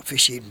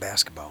officiating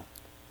basketball.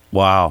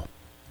 Wow.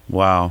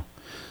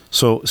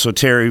 So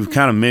Terry, you've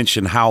kind of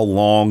mentioned how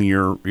long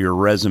your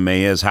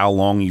resume is, how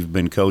long you've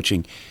been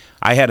coaching.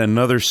 I had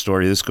another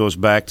story. This goes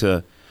back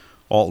to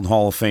Alton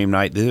Hall of Fame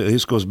night.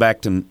 This goes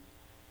back to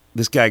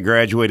this guy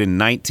graduated in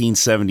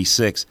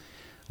 1976.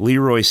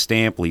 Leroy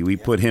Stampley. We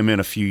put him in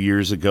a few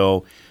years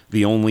ago.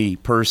 The only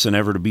person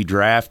ever to be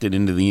drafted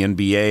into the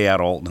NBA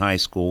at Alton High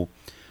School.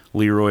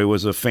 Leroy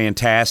was a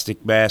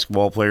fantastic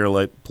basketball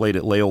player, played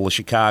at Loyola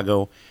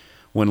Chicago.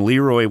 When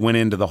Leroy went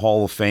into the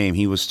Hall of Fame,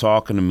 he was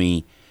talking to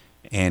me,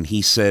 and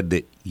he said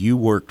that you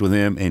worked with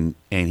him,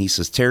 and he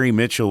says, Terry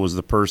Mitchell was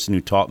the person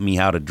who taught me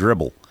how to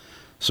dribble.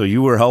 So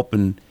you were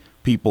helping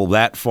people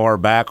that far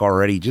back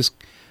already. Just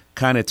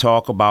kind of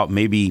talk about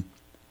maybe,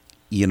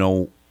 you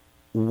know,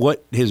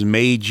 what has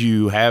made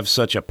you have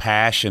such a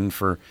passion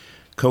for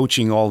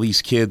coaching all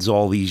these kids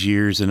all these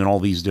years and in all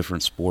these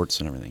different sports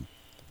and everything.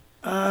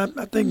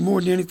 I think more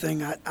than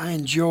anything, I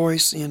enjoy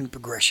seeing the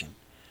progression.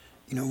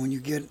 You know, when you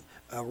get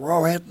a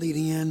raw athlete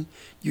in,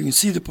 you can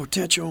see the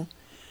potential,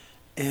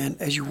 and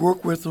as you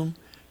work with them,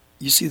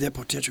 you see that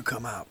potential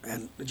come out.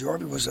 And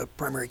Jarvis was a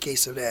primary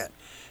case of that.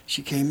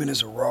 She came in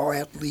as a raw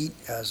athlete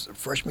as a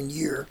freshman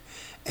year,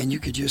 and you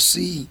could just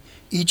see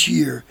each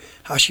year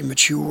how she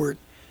matured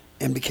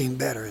and became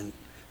better. And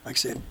like I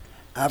said,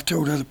 I've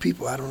told other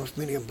people, I don't know if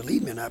many of them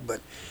believe me or not,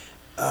 but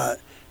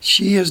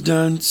she has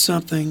done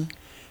something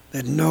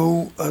that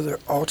no other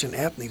Alton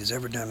athlete has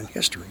ever done in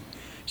history.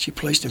 She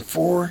placed in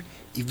 4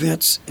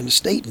 events in the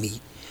state meet,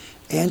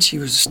 and she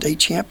was a state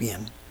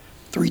champion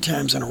 3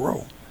 times in a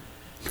row.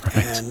 Right.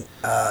 And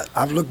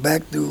I've looked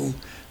back through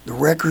the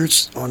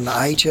records on the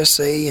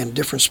IHSA and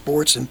different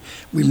sports, and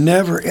we've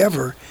never,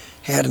 ever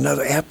had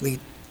another athlete,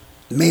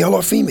 male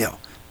or female,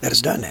 that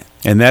has done that.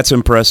 And that's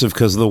impressive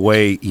because the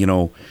way, you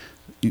know,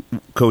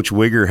 Coach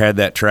Wigger had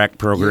that track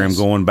program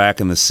going back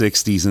in the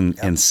 60s and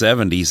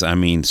 70s. I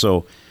mean,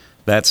 so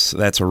that's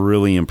a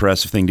really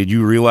impressive thing. Did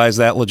you realize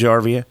that,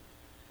 LaJarvia?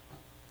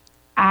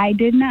 I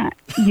did not.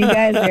 You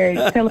guys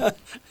are telling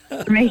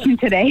information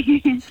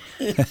today.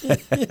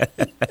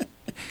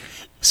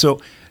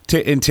 So,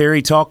 and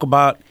Terry, talk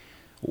about,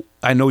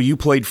 I know you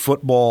played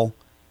football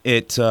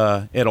at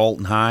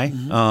Alton High.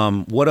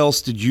 Mm-hmm. What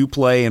else did you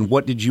play, and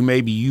what did you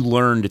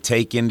learn to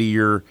take into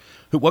your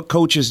What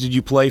coaches did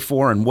you play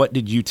for, and what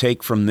did you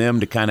take from them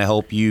to kind of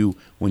help you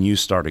when you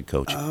started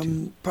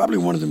coaching? Probably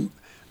one of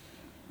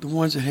the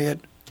ones that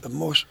had the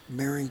most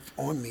bearing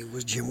on me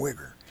was Jim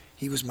Wigger.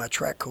 He was my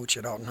track coach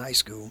at Alton High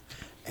School,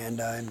 and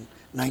in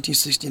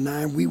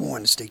 1969 we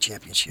won the state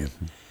championship.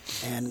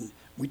 And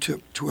we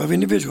took 12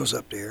 individuals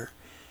up there,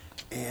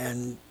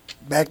 and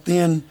back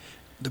then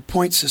the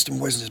point system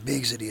wasn't as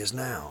big as it is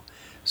now.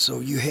 So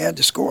you had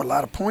to score a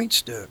lot of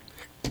points to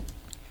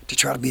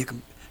try to be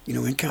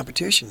in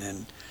competition.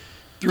 And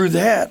through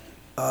that,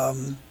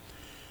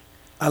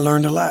 I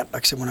learned a lot.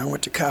 Like I said, when I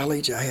went to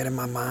college, I had in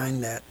my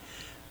mind that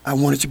I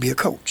wanted to be a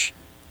coach.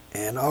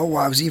 And while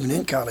I was even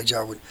in college,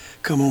 I would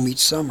come home each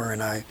summer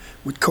and I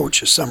would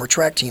coach a summer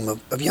track team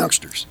of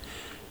youngsters.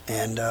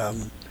 And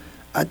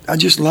I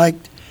just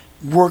liked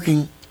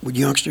working with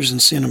youngsters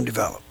and seeing them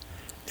develop.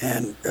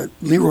 And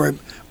Leroy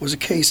was a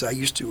case I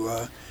used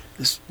to,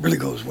 this really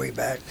goes way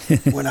back,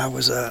 when I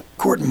was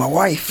courting my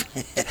wife.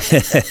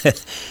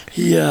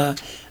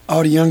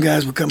 All the young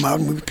guys would come out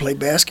and we would play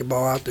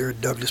basketball out there at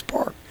Douglas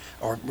Park,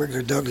 or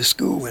regular Douglas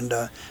School. And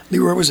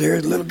Leroy was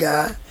there, the little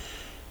guy.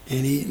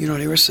 And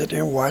they were sitting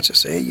there and watch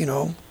us. Hey,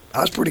 I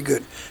was a pretty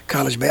good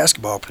college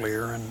basketball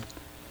player. And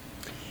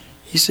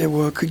he said,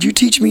 well, could you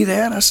teach me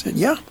that? I said,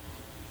 yeah,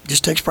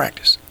 just takes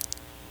practice.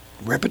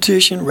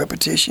 Repetition.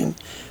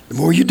 The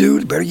more you do,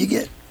 the better you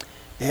get.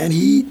 And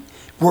he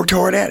worked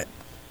hard at it.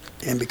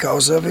 And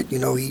because of it,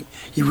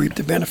 he reaped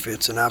the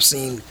benefits. And I've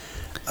seen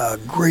a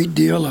great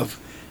deal of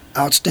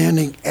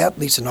outstanding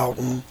athletes in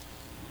Alton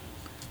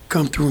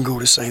come through and go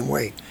the same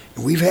way.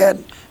 And we've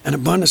had an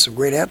abundance of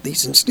great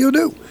athletes and still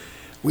do.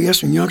 We have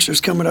some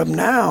youngsters coming up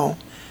now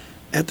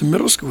at the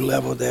middle school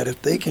level that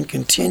if they can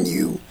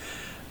continue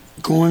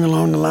going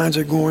along the lines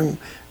they're going,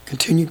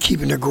 continue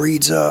keeping their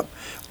grades up,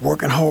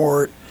 working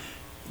hard,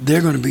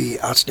 they're going to be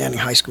outstanding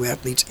high school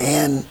athletes,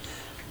 and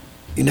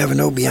you never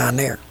know beyond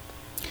there.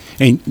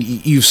 And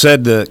you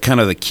said the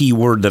kind of the key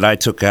word that I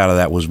took out of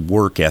that was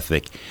work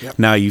ethic. Yep.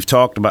 Now, you've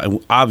talked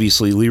about,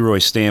 obviously, Leroy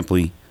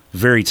Stampley,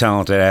 very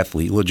talented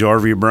athlete.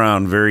 LaJarvia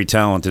Brown, very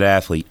talented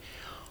athlete.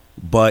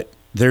 But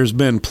there's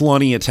been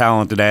plenty of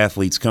talented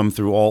athletes come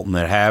through Alton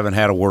that haven't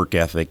had a work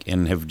ethic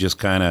and have just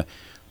kind of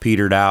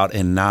petered out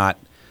and not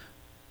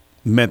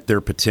met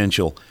their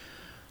potential.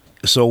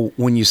 So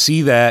when you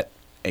see that,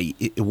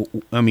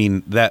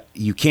 that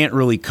you can't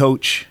really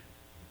coach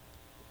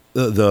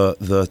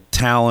the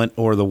talent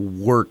or the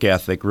work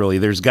ethic, really.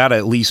 There's got to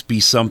at least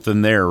be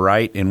something there,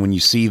 right? And when you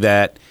see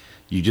that,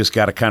 you just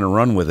got to kind of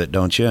run with it,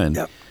 don't you? And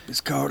yep. It's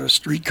called a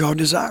street called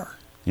desire.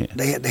 Yeah.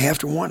 They have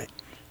to want it.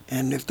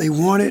 And if they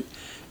want it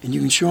and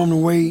you can show them the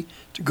way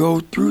to go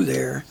through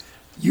there,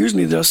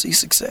 usually they'll see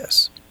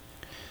success.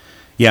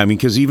 Yeah,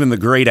 because even the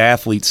great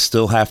athletes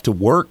still have to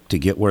work to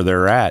get where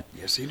they're at.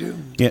 Yes, they do.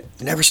 Yeah.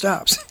 It never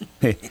stops.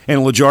 And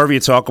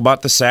LaJarvia, talk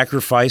about the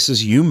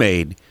sacrifices you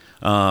made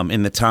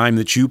and the time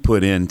that you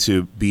put in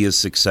to be as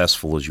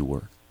successful as you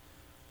were.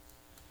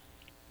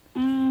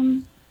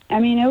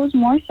 It was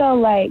more so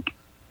like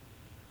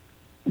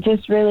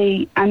just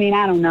really, I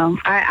don't know.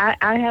 I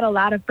had a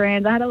lot of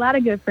friends. I had a lot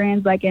of good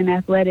friends like in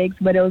athletics,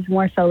 but it was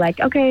more so like,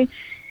 okay,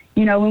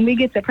 when we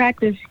get to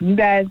practice, you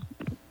guys,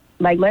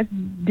 like, let's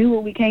do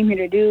what we came here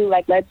to do.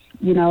 Like, let's,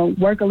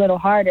 work a little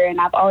harder.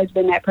 And I've always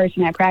been that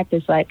person at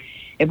practice. Like,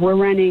 if we're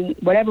running,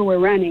 whatever we're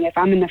running, if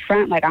I'm in the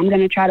front, like, I'm going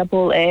to try to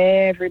pull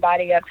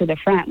everybody up to the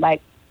front.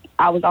 Like,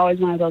 I was always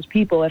one of those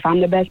people. If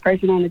I'm the best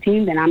person on the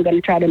team, then I'm going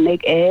to try to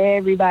make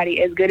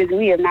everybody as good as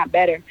me, if not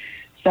better.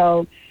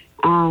 So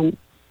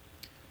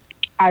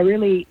I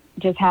really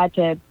just had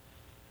to,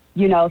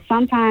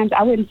 sometimes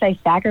I wouldn't say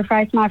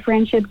sacrifice my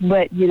friendships,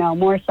 but,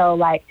 more so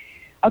like,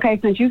 okay,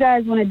 since you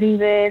guys want to do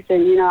this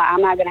and,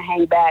 I'm not going to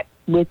hang back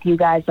with you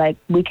guys. Like,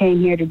 we came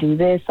here to do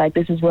this. Like,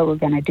 this is what we're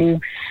going to do.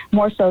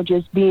 More so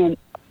just being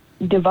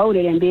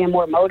devoted and being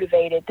more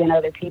motivated than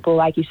other people.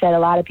 Like you said, a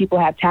lot of people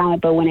have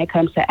talent, but when it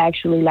comes to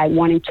actually, like,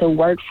 wanting to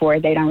work for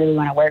it, they don't really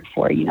want to work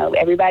for it.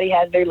 Everybody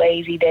has their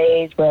lazy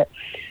days, but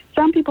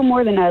some people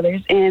more than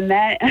others. And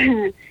that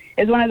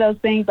is one of those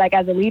things, like,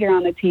 as a leader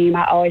on the team,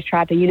 I always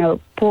try to,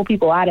 pull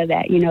people out of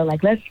that,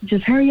 like, let's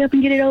just hurry up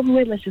and get it over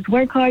with. Let's just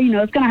work hard.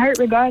 It's going to hurt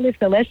regardless,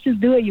 so let's just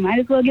do it. You might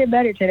as well get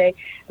better today.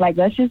 Like,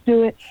 let's just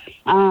do it.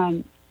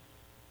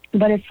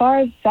 But as far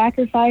as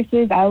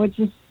sacrifices, I would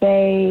just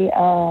say,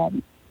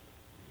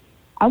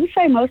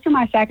 most of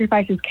my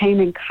sacrifices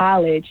came in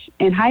college.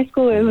 In high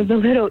school, it was a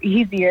little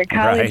easier.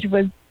 College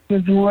was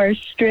more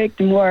strict,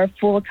 more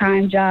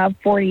full-time job,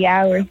 40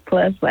 hours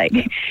plus, like,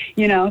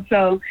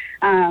 so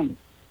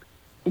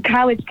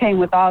college came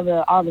with all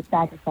the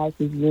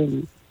sacrifices,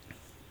 really.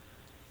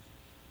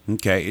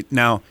 Okay.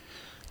 Now,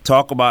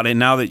 talk about it.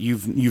 Now that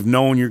you've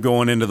known you're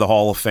going into the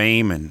Hall of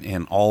Fame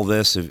and all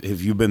this,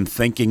 have you been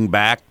thinking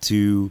back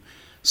to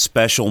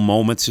special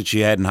moments that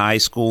you had in high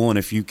school? And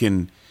if you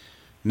can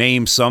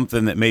name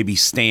something that maybe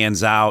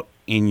stands out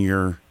in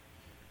your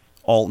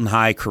Alton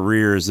High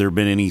career, has there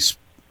been any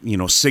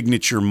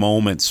signature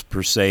moments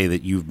per se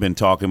that you've been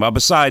talking about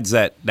besides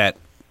that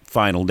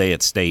final day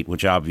at state,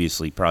 which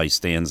obviously probably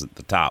stands at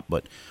the top.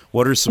 But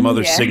what are some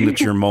other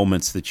signature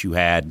moments that you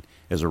had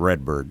as a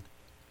Redbird?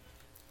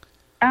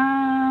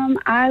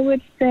 I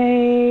would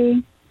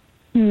say,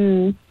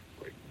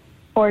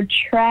 for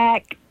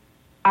track,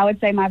 I would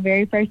say my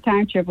very first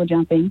time triple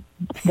jumping.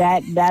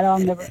 That I'll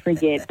never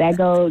forget.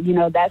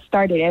 That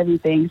started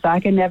everything, so I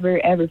can never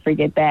ever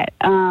forget that.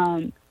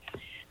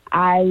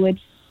 I would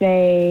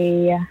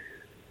say,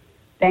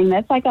 dang,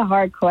 that's like a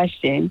hard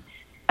question.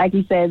 Like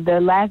you said,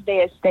 the last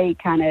day at state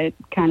kind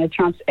of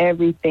trumps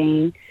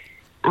everything.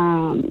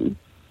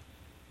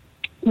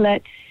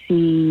 Let's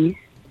see.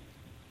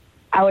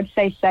 I would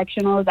say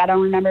sectionals. I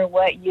don't remember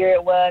what year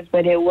it was,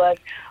 but it was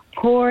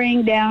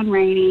pouring down,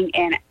 raining,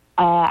 and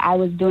I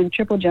was doing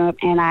triple jump,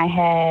 and I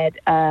had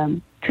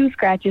 2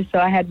 scratches, so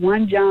I had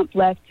 1 jump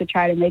left to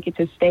try to make it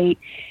to state.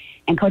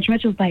 And Coach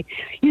Mitchell's like,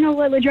 you know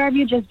what,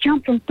 LaJarvia, just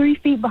jump from 3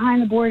 feet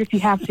behind the board if you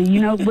have to,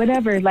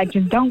 whatever. Like,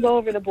 just don't go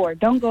over the board.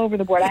 Don't go over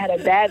the board. I had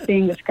a bad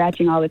thing with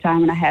scratching all the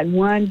time, and I had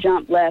 1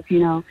 jump left,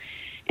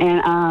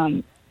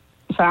 And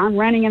so I'm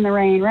running in the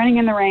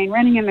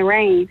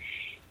rain,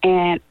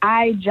 and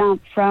I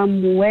jumped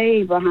from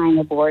way behind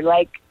the board,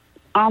 like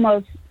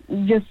almost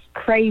just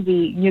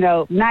crazy,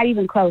 not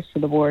even close to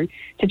the board,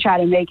 to try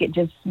to make it,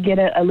 just get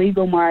a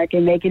legal mark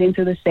and make it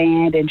into the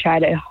sand and try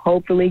to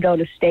hopefully go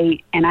to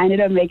state. And I ended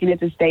up making it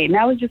to state. And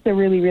that was just a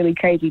really, really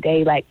crazy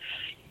day. Like,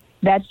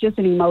 that's just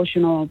an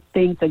emotional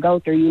thing to go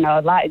through.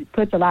 It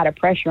puts a lot of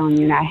pressure on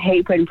you. And I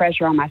hate putting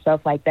pressure on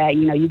myself like that.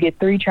 You get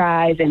 3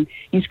 tries and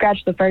you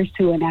scratch the first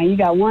 2 and now you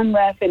got 1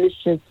 left, and it's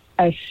just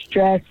a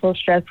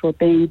stressful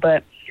thing.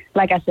 But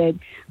like I said,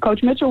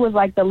 Coach Mitchell was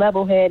like the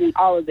level head in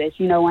all of this.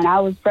 When I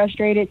was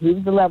frustrated, he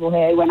was the level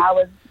head. When I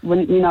was,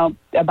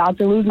 about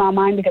to lose my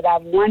mind because I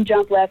have 1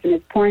 jump left and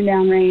it's pouring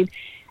down rain,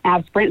 and I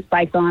have sprint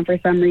spikes on for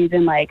some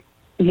reason, like,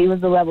 he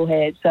was the level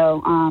head.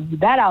 So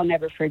that I'll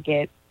never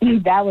forget.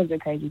 That was a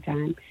crazy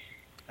time.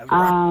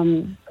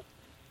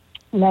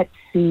 Let's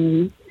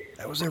see.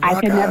 I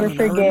can never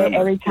forget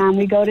every time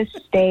we go to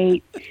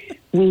state,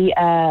 we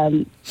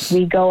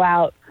go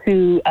out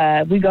to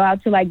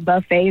like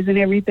buffets and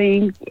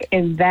everything,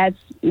 and that's,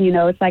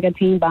 it's like a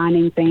team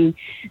bonding thing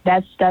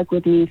that stuck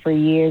with me for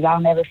years. I'll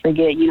never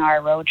forget,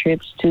 our road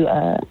trips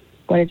to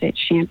where is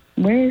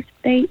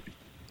state?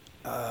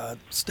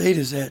 State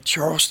is at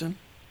Charleston.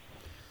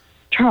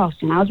 I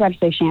was about to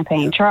say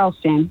Champaign. Yep.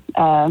 Charleston,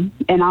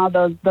 and all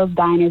those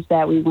diners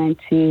that we went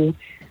to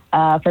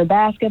for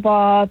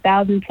basketball.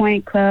 1,000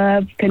 Point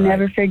Club, could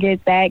never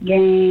forget that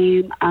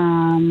game.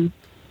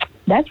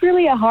 That's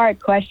really a hard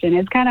question.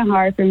 It's kind of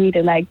hard for me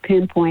to like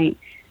pinpoint.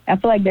 I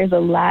feel like there's a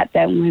lot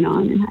that went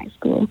on in high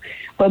school.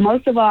 But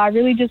most of all, I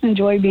really just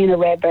enjoyed being a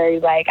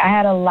Redbird. Like, I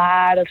had a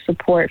lot of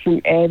support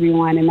from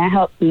everyone, and that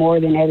helped more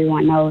than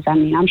everyone knows. I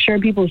mean, I'm sure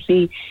people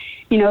see,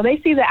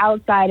 they see the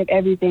outside of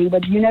everything,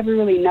 but you never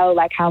really know,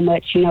 like, how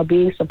much,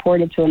 being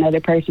supported to another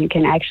person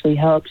can actually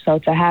help. So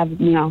to have,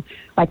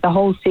 like, the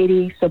whole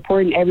city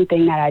supporting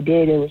everything that I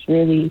did, it was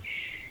really,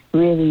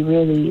 really,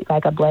 really,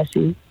 like, a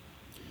blessing.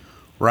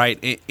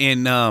 Right.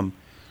 And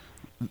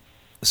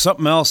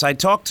something else, I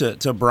talked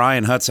to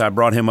Brian Hutz. I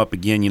brought him up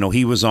again.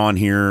 He was on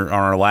here on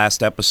our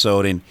last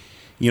episode. And,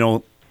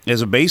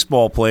 as a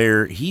baseball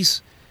player,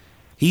 he's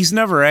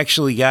never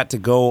actually got to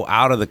go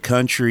out of the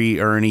country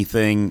or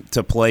anything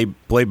to play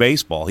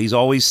baseball. He's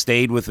always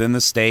stayed within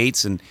the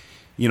states. And,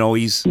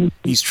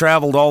 he's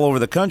traveled all over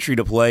the country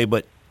to play.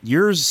 But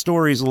your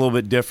story is a little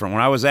bit different.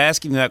 When I was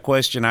asking that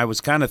question, I was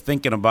kind of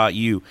thinking about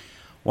you.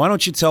 Why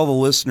don't you tell the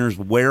listeners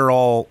where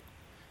all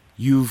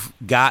you've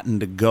gotten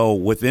to go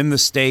within the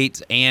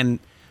states and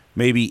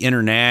maybe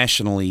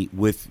internationally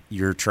with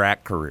your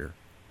track career?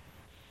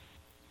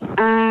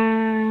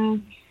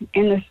 In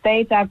the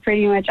States, I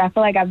feel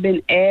like I've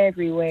been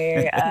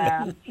everywhere.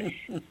 I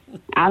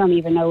don't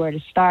even know where to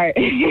start.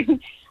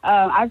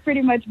 I've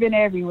pretty much been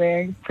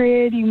everywhere,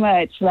 pretty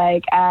much.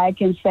 Like, I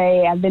can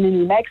say I've been in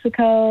New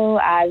Mexico,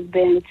 I've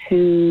been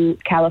to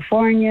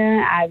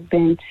California, I've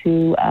been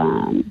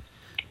to,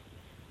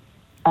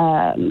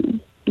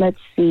 let's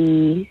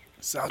see,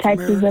 South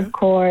Texas, America? of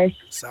course.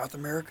 South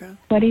America?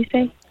 What do you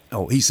say?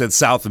 Oh, he said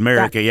South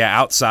America. Yeah,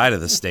 outside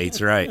of the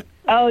States, right.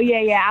 Oh,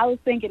 yeah. I was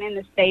thinking in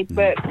the States,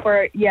 but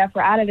for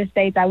out of the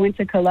States, I went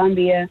to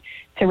Colombia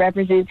to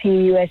represent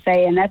Team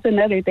USA, and that's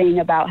another thing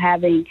about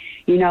having,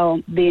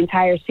 the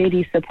entire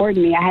city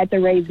supporting me. I had to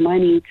raise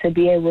money to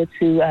be able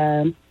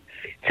to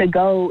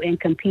go and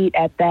compete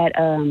at that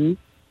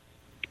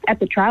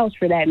at the trials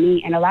for that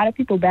meet, and a lot of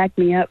people backed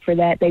me up for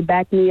that. They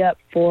backed me up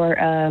for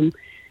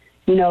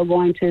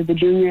going to the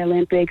Junior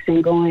Olympics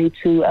and going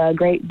to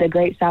the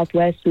Great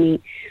Southwest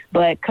meet.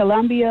 But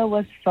Colombia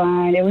was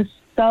fun. It was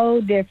so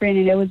different,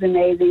 and it was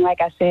amazing. Like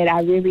I said,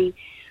 that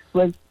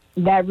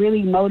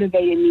really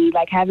motivated me.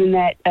 Like, having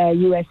that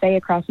USA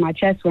across my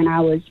chest when I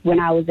was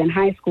in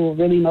high school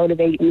really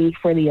motivated me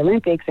for the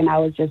Olympics, and I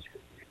was just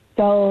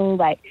so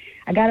like,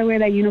 I got to wear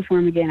that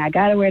uniform again. I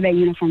still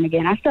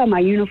have my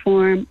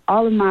uniform,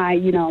 all of my,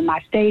 my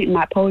state,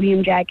 my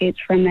podium jackets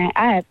from that.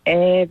 I have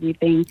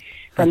everything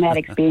from that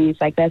experience.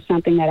 Like, that's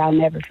something that I'll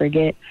never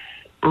forget.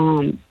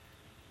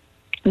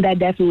 That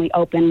definitely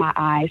opened my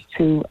eyes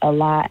to a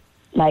lot,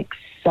 like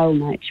so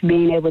much.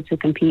 Being able to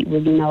compete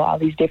with, all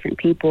these different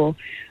people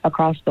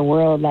across the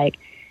world. Like,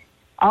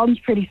 Alton's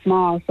pretty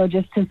small, so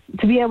just to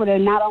be able to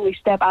not only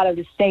step out of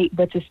the state,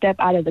 but to step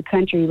out of the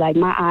country, like,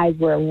 my eyes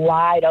were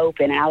wide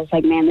open. And I was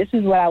like, man, this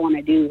is what I want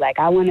to do. Like,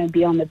 I want to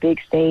be on the big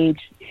stage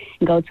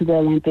and go to the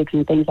Olympics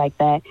and things like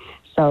that.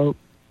 So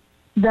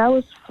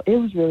it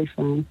was really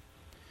fun.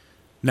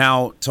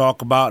 Now,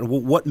 talk about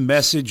what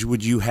message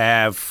would you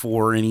have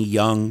for any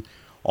young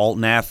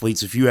Alton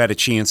athletes if you had a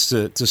chance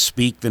to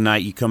speak the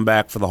night you come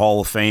back for the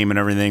Hall of Fame and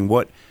everything?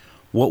 What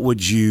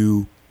would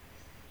you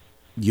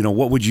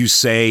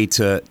say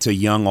to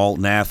young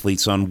Alton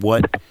athletes on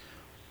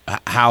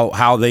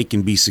how they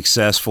can be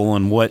successful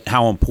and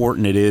how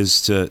important it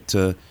is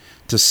to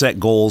set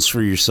goals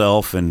for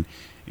yourself and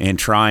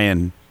try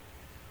and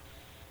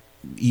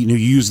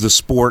use the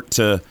sport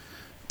to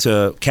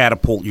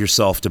catapult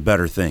yourself to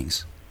better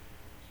things?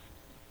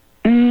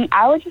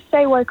 I would just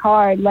say work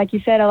hard. Like you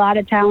said, a lot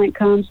of talent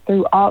comes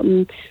through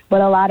Alton, but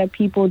a lot of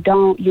people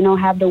don't,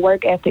 have the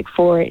work ethic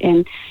for it.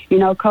 And,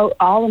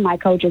 all of my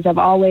coaches have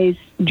always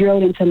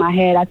drilled into my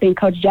head. I think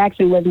Coach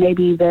Jackson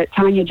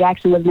Tanya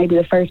Jackson was maybe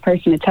the first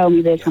person to tell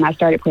me this when I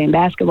started playing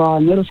basketball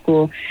in middle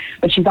school.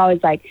 But she's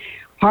always like,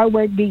 hard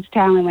work beats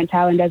talent when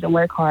talent doesn't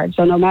work hard.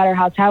 So no matter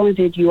how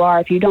talented you are,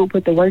 if you don't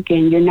put the work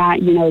in, you're not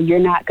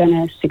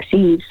going to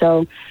succeed.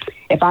 So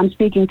if I'm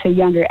speaking to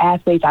younger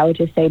athletes, I would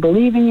just say,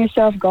 believe in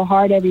yourself, go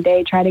hard every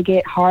day, try to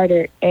get try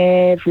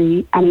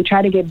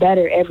to get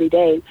better every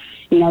day.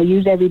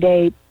 Use every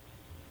day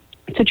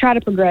to try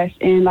to progress.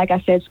 And like I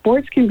said,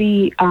 sports can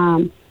be,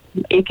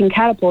 it can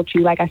catapult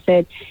you. Like I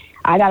said,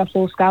 I got a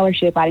full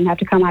scholarship. I didn't have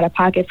to come out of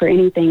pocket for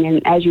anything.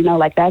 And as you know,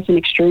 like, that's an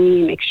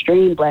extreme,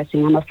 extreme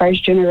blessing. I'm a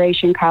first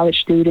generation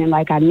college student.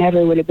 Like, I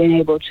never would have been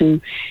able to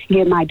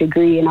get my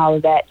degree and all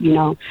of that,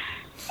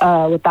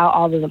 without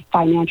all of the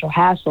financial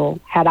hassle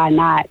had I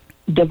not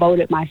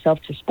devoted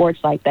myself to sports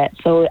like that.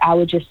 So I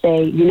would just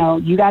say,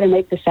 you got to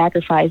make the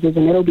sacrifices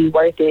and it'll be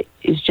worth it.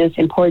 It's just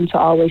important to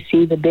always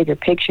see the bigger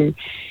picture.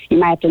 You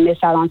might have to miss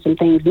out on some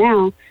things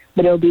now,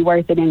 but it'll be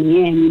worth it in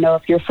the end.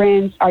 If your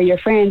friends are your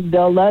friends,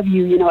 they'll love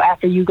you,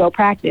 after you go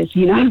practice.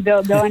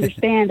 They'll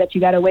understand that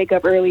you got to wake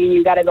up early and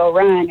you got to go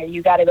run or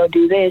you got to go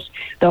do this.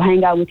 They'll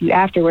hang out with you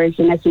afterwards,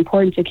 and it's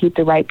important to keep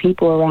the right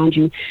people around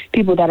you,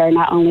 people that are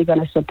not only going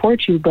to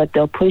support you, but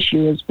they'll push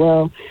you as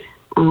well.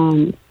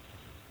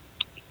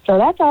 So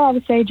that's all I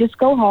would say. Just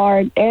go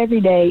hard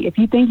every day. If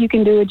you think you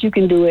can do it, you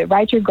can do it.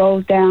 Write your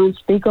goals down,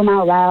 speak them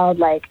out loud,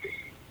 like,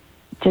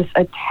 just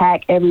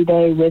attack every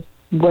day with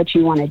what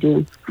you want to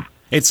do.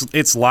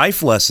 It's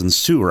life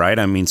lessons too, right?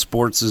 I mean,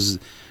 sports is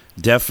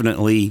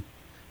definitely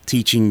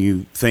teaching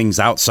you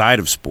things outside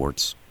of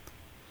sports.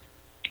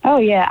 Oh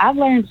yeah, I've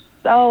learned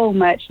so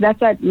much.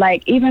 That's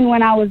like even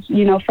when I was,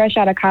 fresh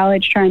out of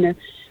college, trying to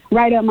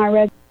write up my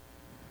resume.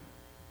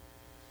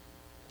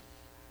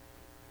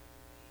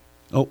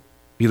 Oh,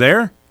 you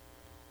there?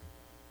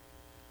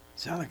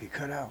 Sound like it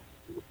cut out.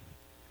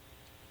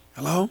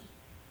 Hello?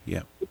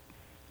 Yeah.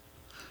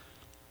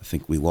 I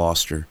think we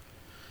lost her.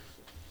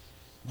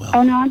 Well,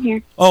 oh, no, I'm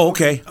here. Oh,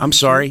 okay. I'm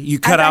sorry. You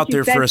cut out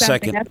there for a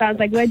second. I was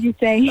like, what'd you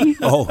say?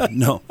 Oh,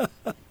 no.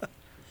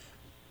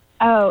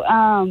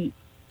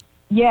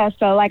 Yeah,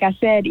 so like I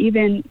said,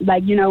 even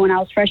like, when I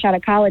was fresh out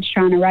of college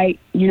trying to write,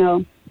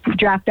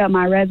 draft up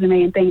my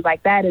resume and things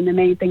like that, and the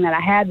main thing that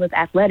I had was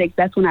athletics,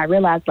 that's when I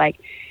realized, like,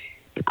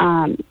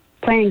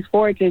 playing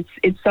sports,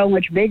 it's so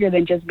much bigger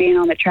than just being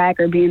on the track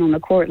or being on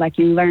the court. Like,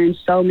 you learn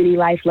so many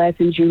life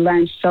lessons, you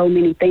learn so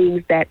many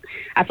things that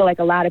I feel like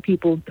a lot of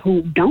people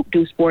who don't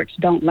do sports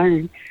don't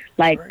learn.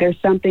 Like, right. There's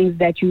some things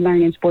that you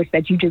learn in sports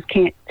that you just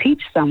can't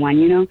teach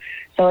someone,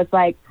 So it's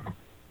like,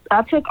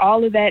 I took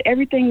all of that,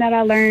 everything that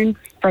I learned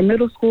from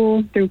middle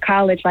school through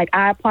college, like,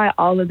 I apply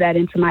all of that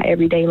into my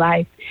everyday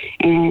life.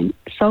 And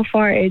so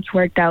far it's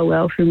worked out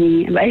well for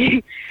me.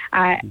 Like,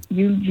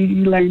 you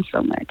learn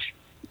so much.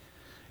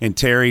 And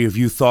Terry, have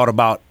you thought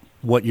about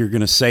what you're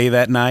going to say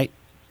that night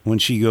when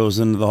she goes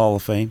into the Hall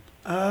of Fame?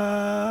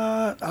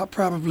 I'll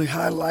probably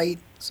highlight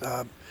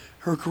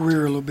her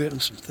career a little bit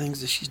and some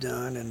things that she's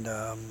done, and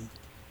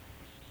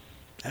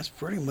that's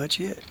pretty much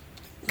it.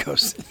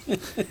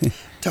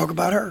 Talk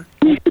about her.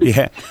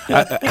 Yeah.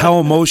 How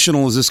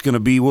emotional is this going to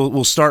be?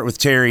 We'll start with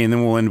Terry, and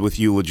then we'll end with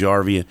you,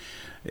 LaJarvia.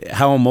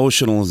 How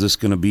emotional is this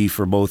going to be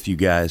for both you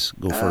guys?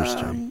 Go first,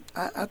 Terry.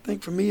 I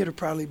think for me it'll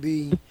probably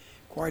be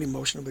quite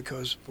emotional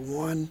because, for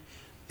one,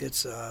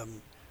 it's the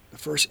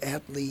first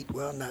athlete,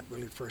 well, not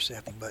really the first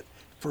athlete, but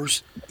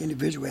first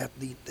individual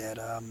athlete that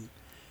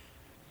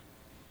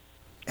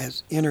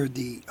has entered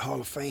the Hall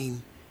of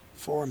Fame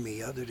for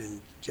me other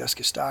than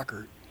Jessica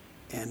Stockard.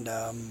 And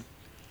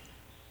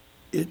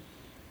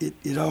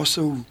it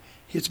also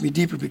hits me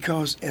deeper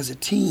because as a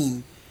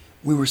team,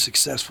 we were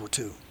successful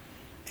too.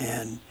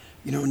 And,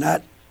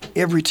 not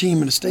every team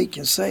in the state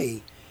can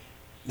say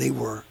they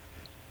were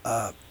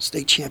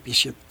state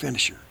championship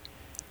finisher.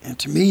 And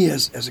to me,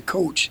 as a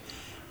coach,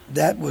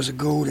 that was a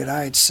goal that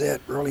I had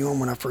set early on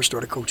when I first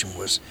started coaching,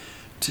 was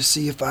to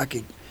see if I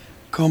could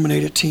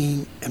culminate a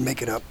team and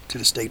make it up to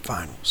the state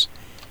finals.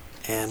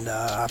 And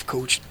I've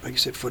coached, like you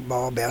said,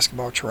 football,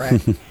 basketball,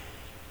 track,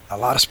 a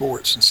lot of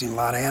sports, and seen a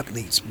lot of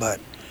athletes. But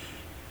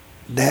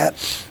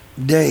that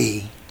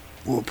day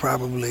will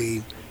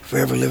probably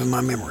forever live in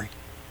my memory.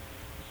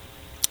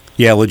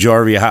 Yeah,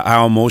 LaJarvia,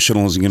 how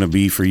emotional is it going to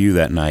be for you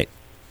that night?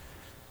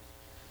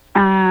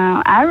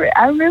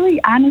 I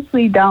really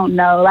honestly don't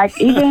know. Like,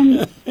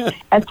 even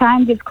as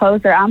time gets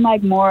closer, I'm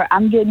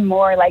getting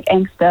more like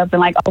angst up and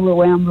like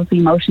overwhelmed with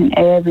emotion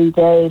every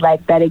day,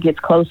 like that it gets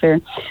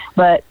closer.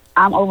 But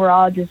I'm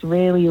overall just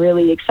really,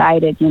 really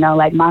excited. You know,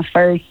 like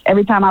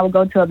every time I would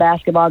go to a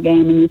basketball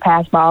game and you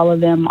pass by all of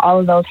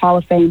those Hall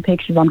of Fame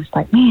pictures, I'm just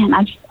like, man,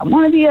 I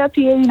want to be up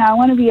here. You know, I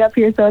want to be up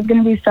here. So it's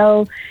going to be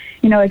so,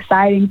 you know,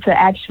 exciting to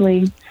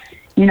actually,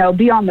 you know,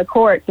 be on the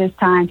court this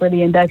time for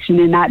the induction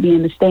and not be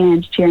in the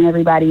stands cheering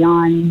everybody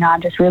on. You know,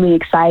 I'm just really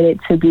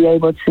excited to be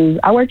able to.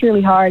 I worked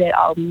really hard at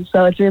Alton,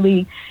 so it's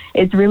really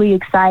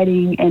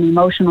exciting and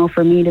emotional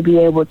for me to be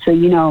able to,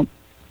 you know,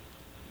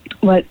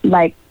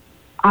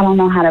 I don't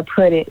know how to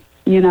put it,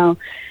 you know.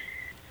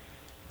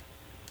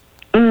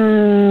 I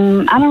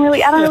don't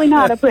really know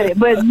how to put it,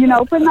 but you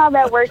know, putting all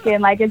that work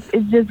in, like it's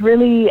just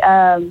really.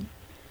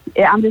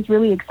 I'm just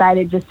really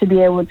excited just to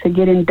be able to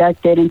get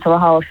inducted into the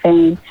Hall of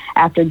Fame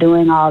after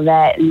doing all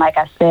that. And like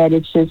I said,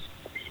 it's just,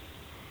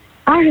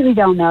 I really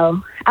don't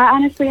know. I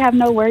honestly have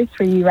no words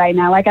for you right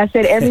now. Like I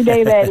said, every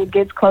day that it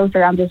gets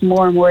closer, I'm just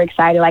more and more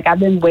excited. Like I've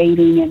been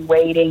waiting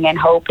and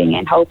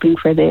hoping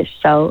for this.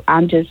 So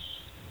I'm just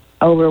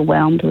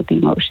overwhelmed with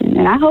emotion.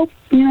 And I hope,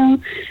 you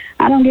know,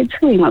 I don't get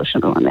too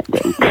emotional on that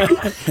day.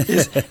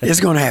 It's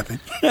going to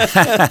happen.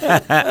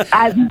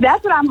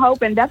 That's what I'm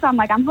hoping.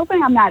 I'm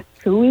hoping I'm not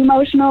too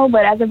emotional,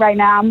 but as of right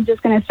now, I'm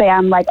just going to say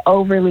I'm like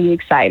overly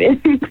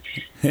excited.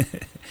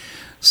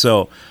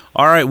 So,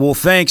 all right. Well,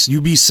 thanks.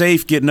 You be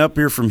safe getting up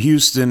here from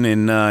Houston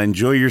and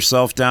enjoy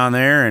yourself down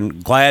there.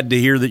 And glad to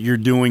hear that you're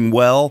doing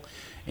well.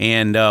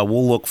 And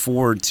we'll look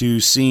forward to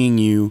seeing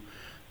you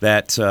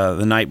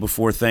the night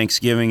before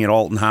Thanksgiving at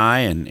Alton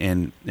High.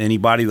 And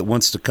anybody that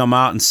wants to come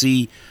out and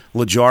see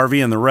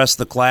LaJarvia and the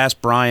rest of the class,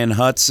 Brian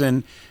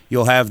Hudson,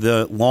 you'll have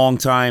the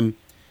longtime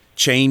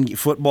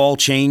football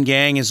chain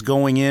gang is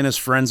going in as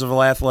Friends of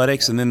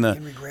Athletics, and then the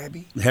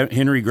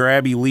Henry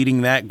Grabby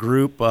leading that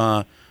group,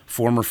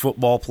 former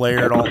football player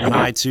at Alton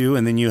High too,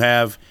 and then you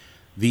have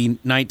the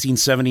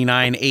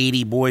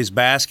 1979-80 boys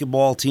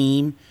basketball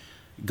team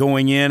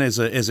going in as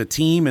a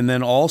team, and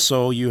then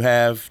also you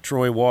have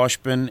Troy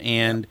Washburn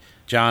and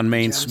John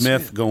Main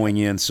Smith going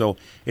in. So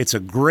it's a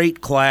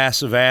great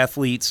class of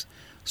athletes.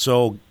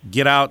 So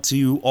get out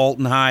to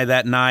Alton High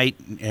that night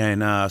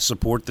and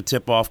support the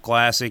Tip-Off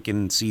Classic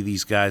and see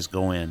these guys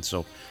go in.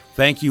 So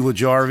thank you,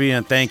 LaJarvia,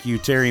 and thank you,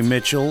 Terry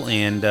Mitchell,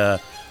 and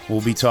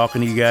we'll be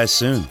talking to you guys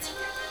soon.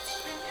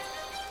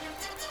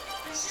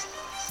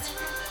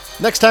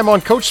 Next time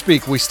on Coach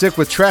Speak, we stick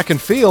with track and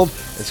field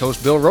as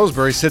host Bill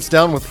Roseberry sits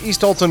down with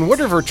East Alton Wood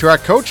River track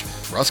coach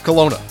Russ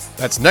Colonna.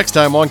 That's next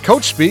time on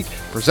Coach Speak,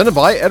 presented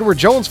by Edward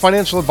Jones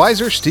financial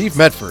advisor Steve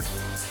Medford.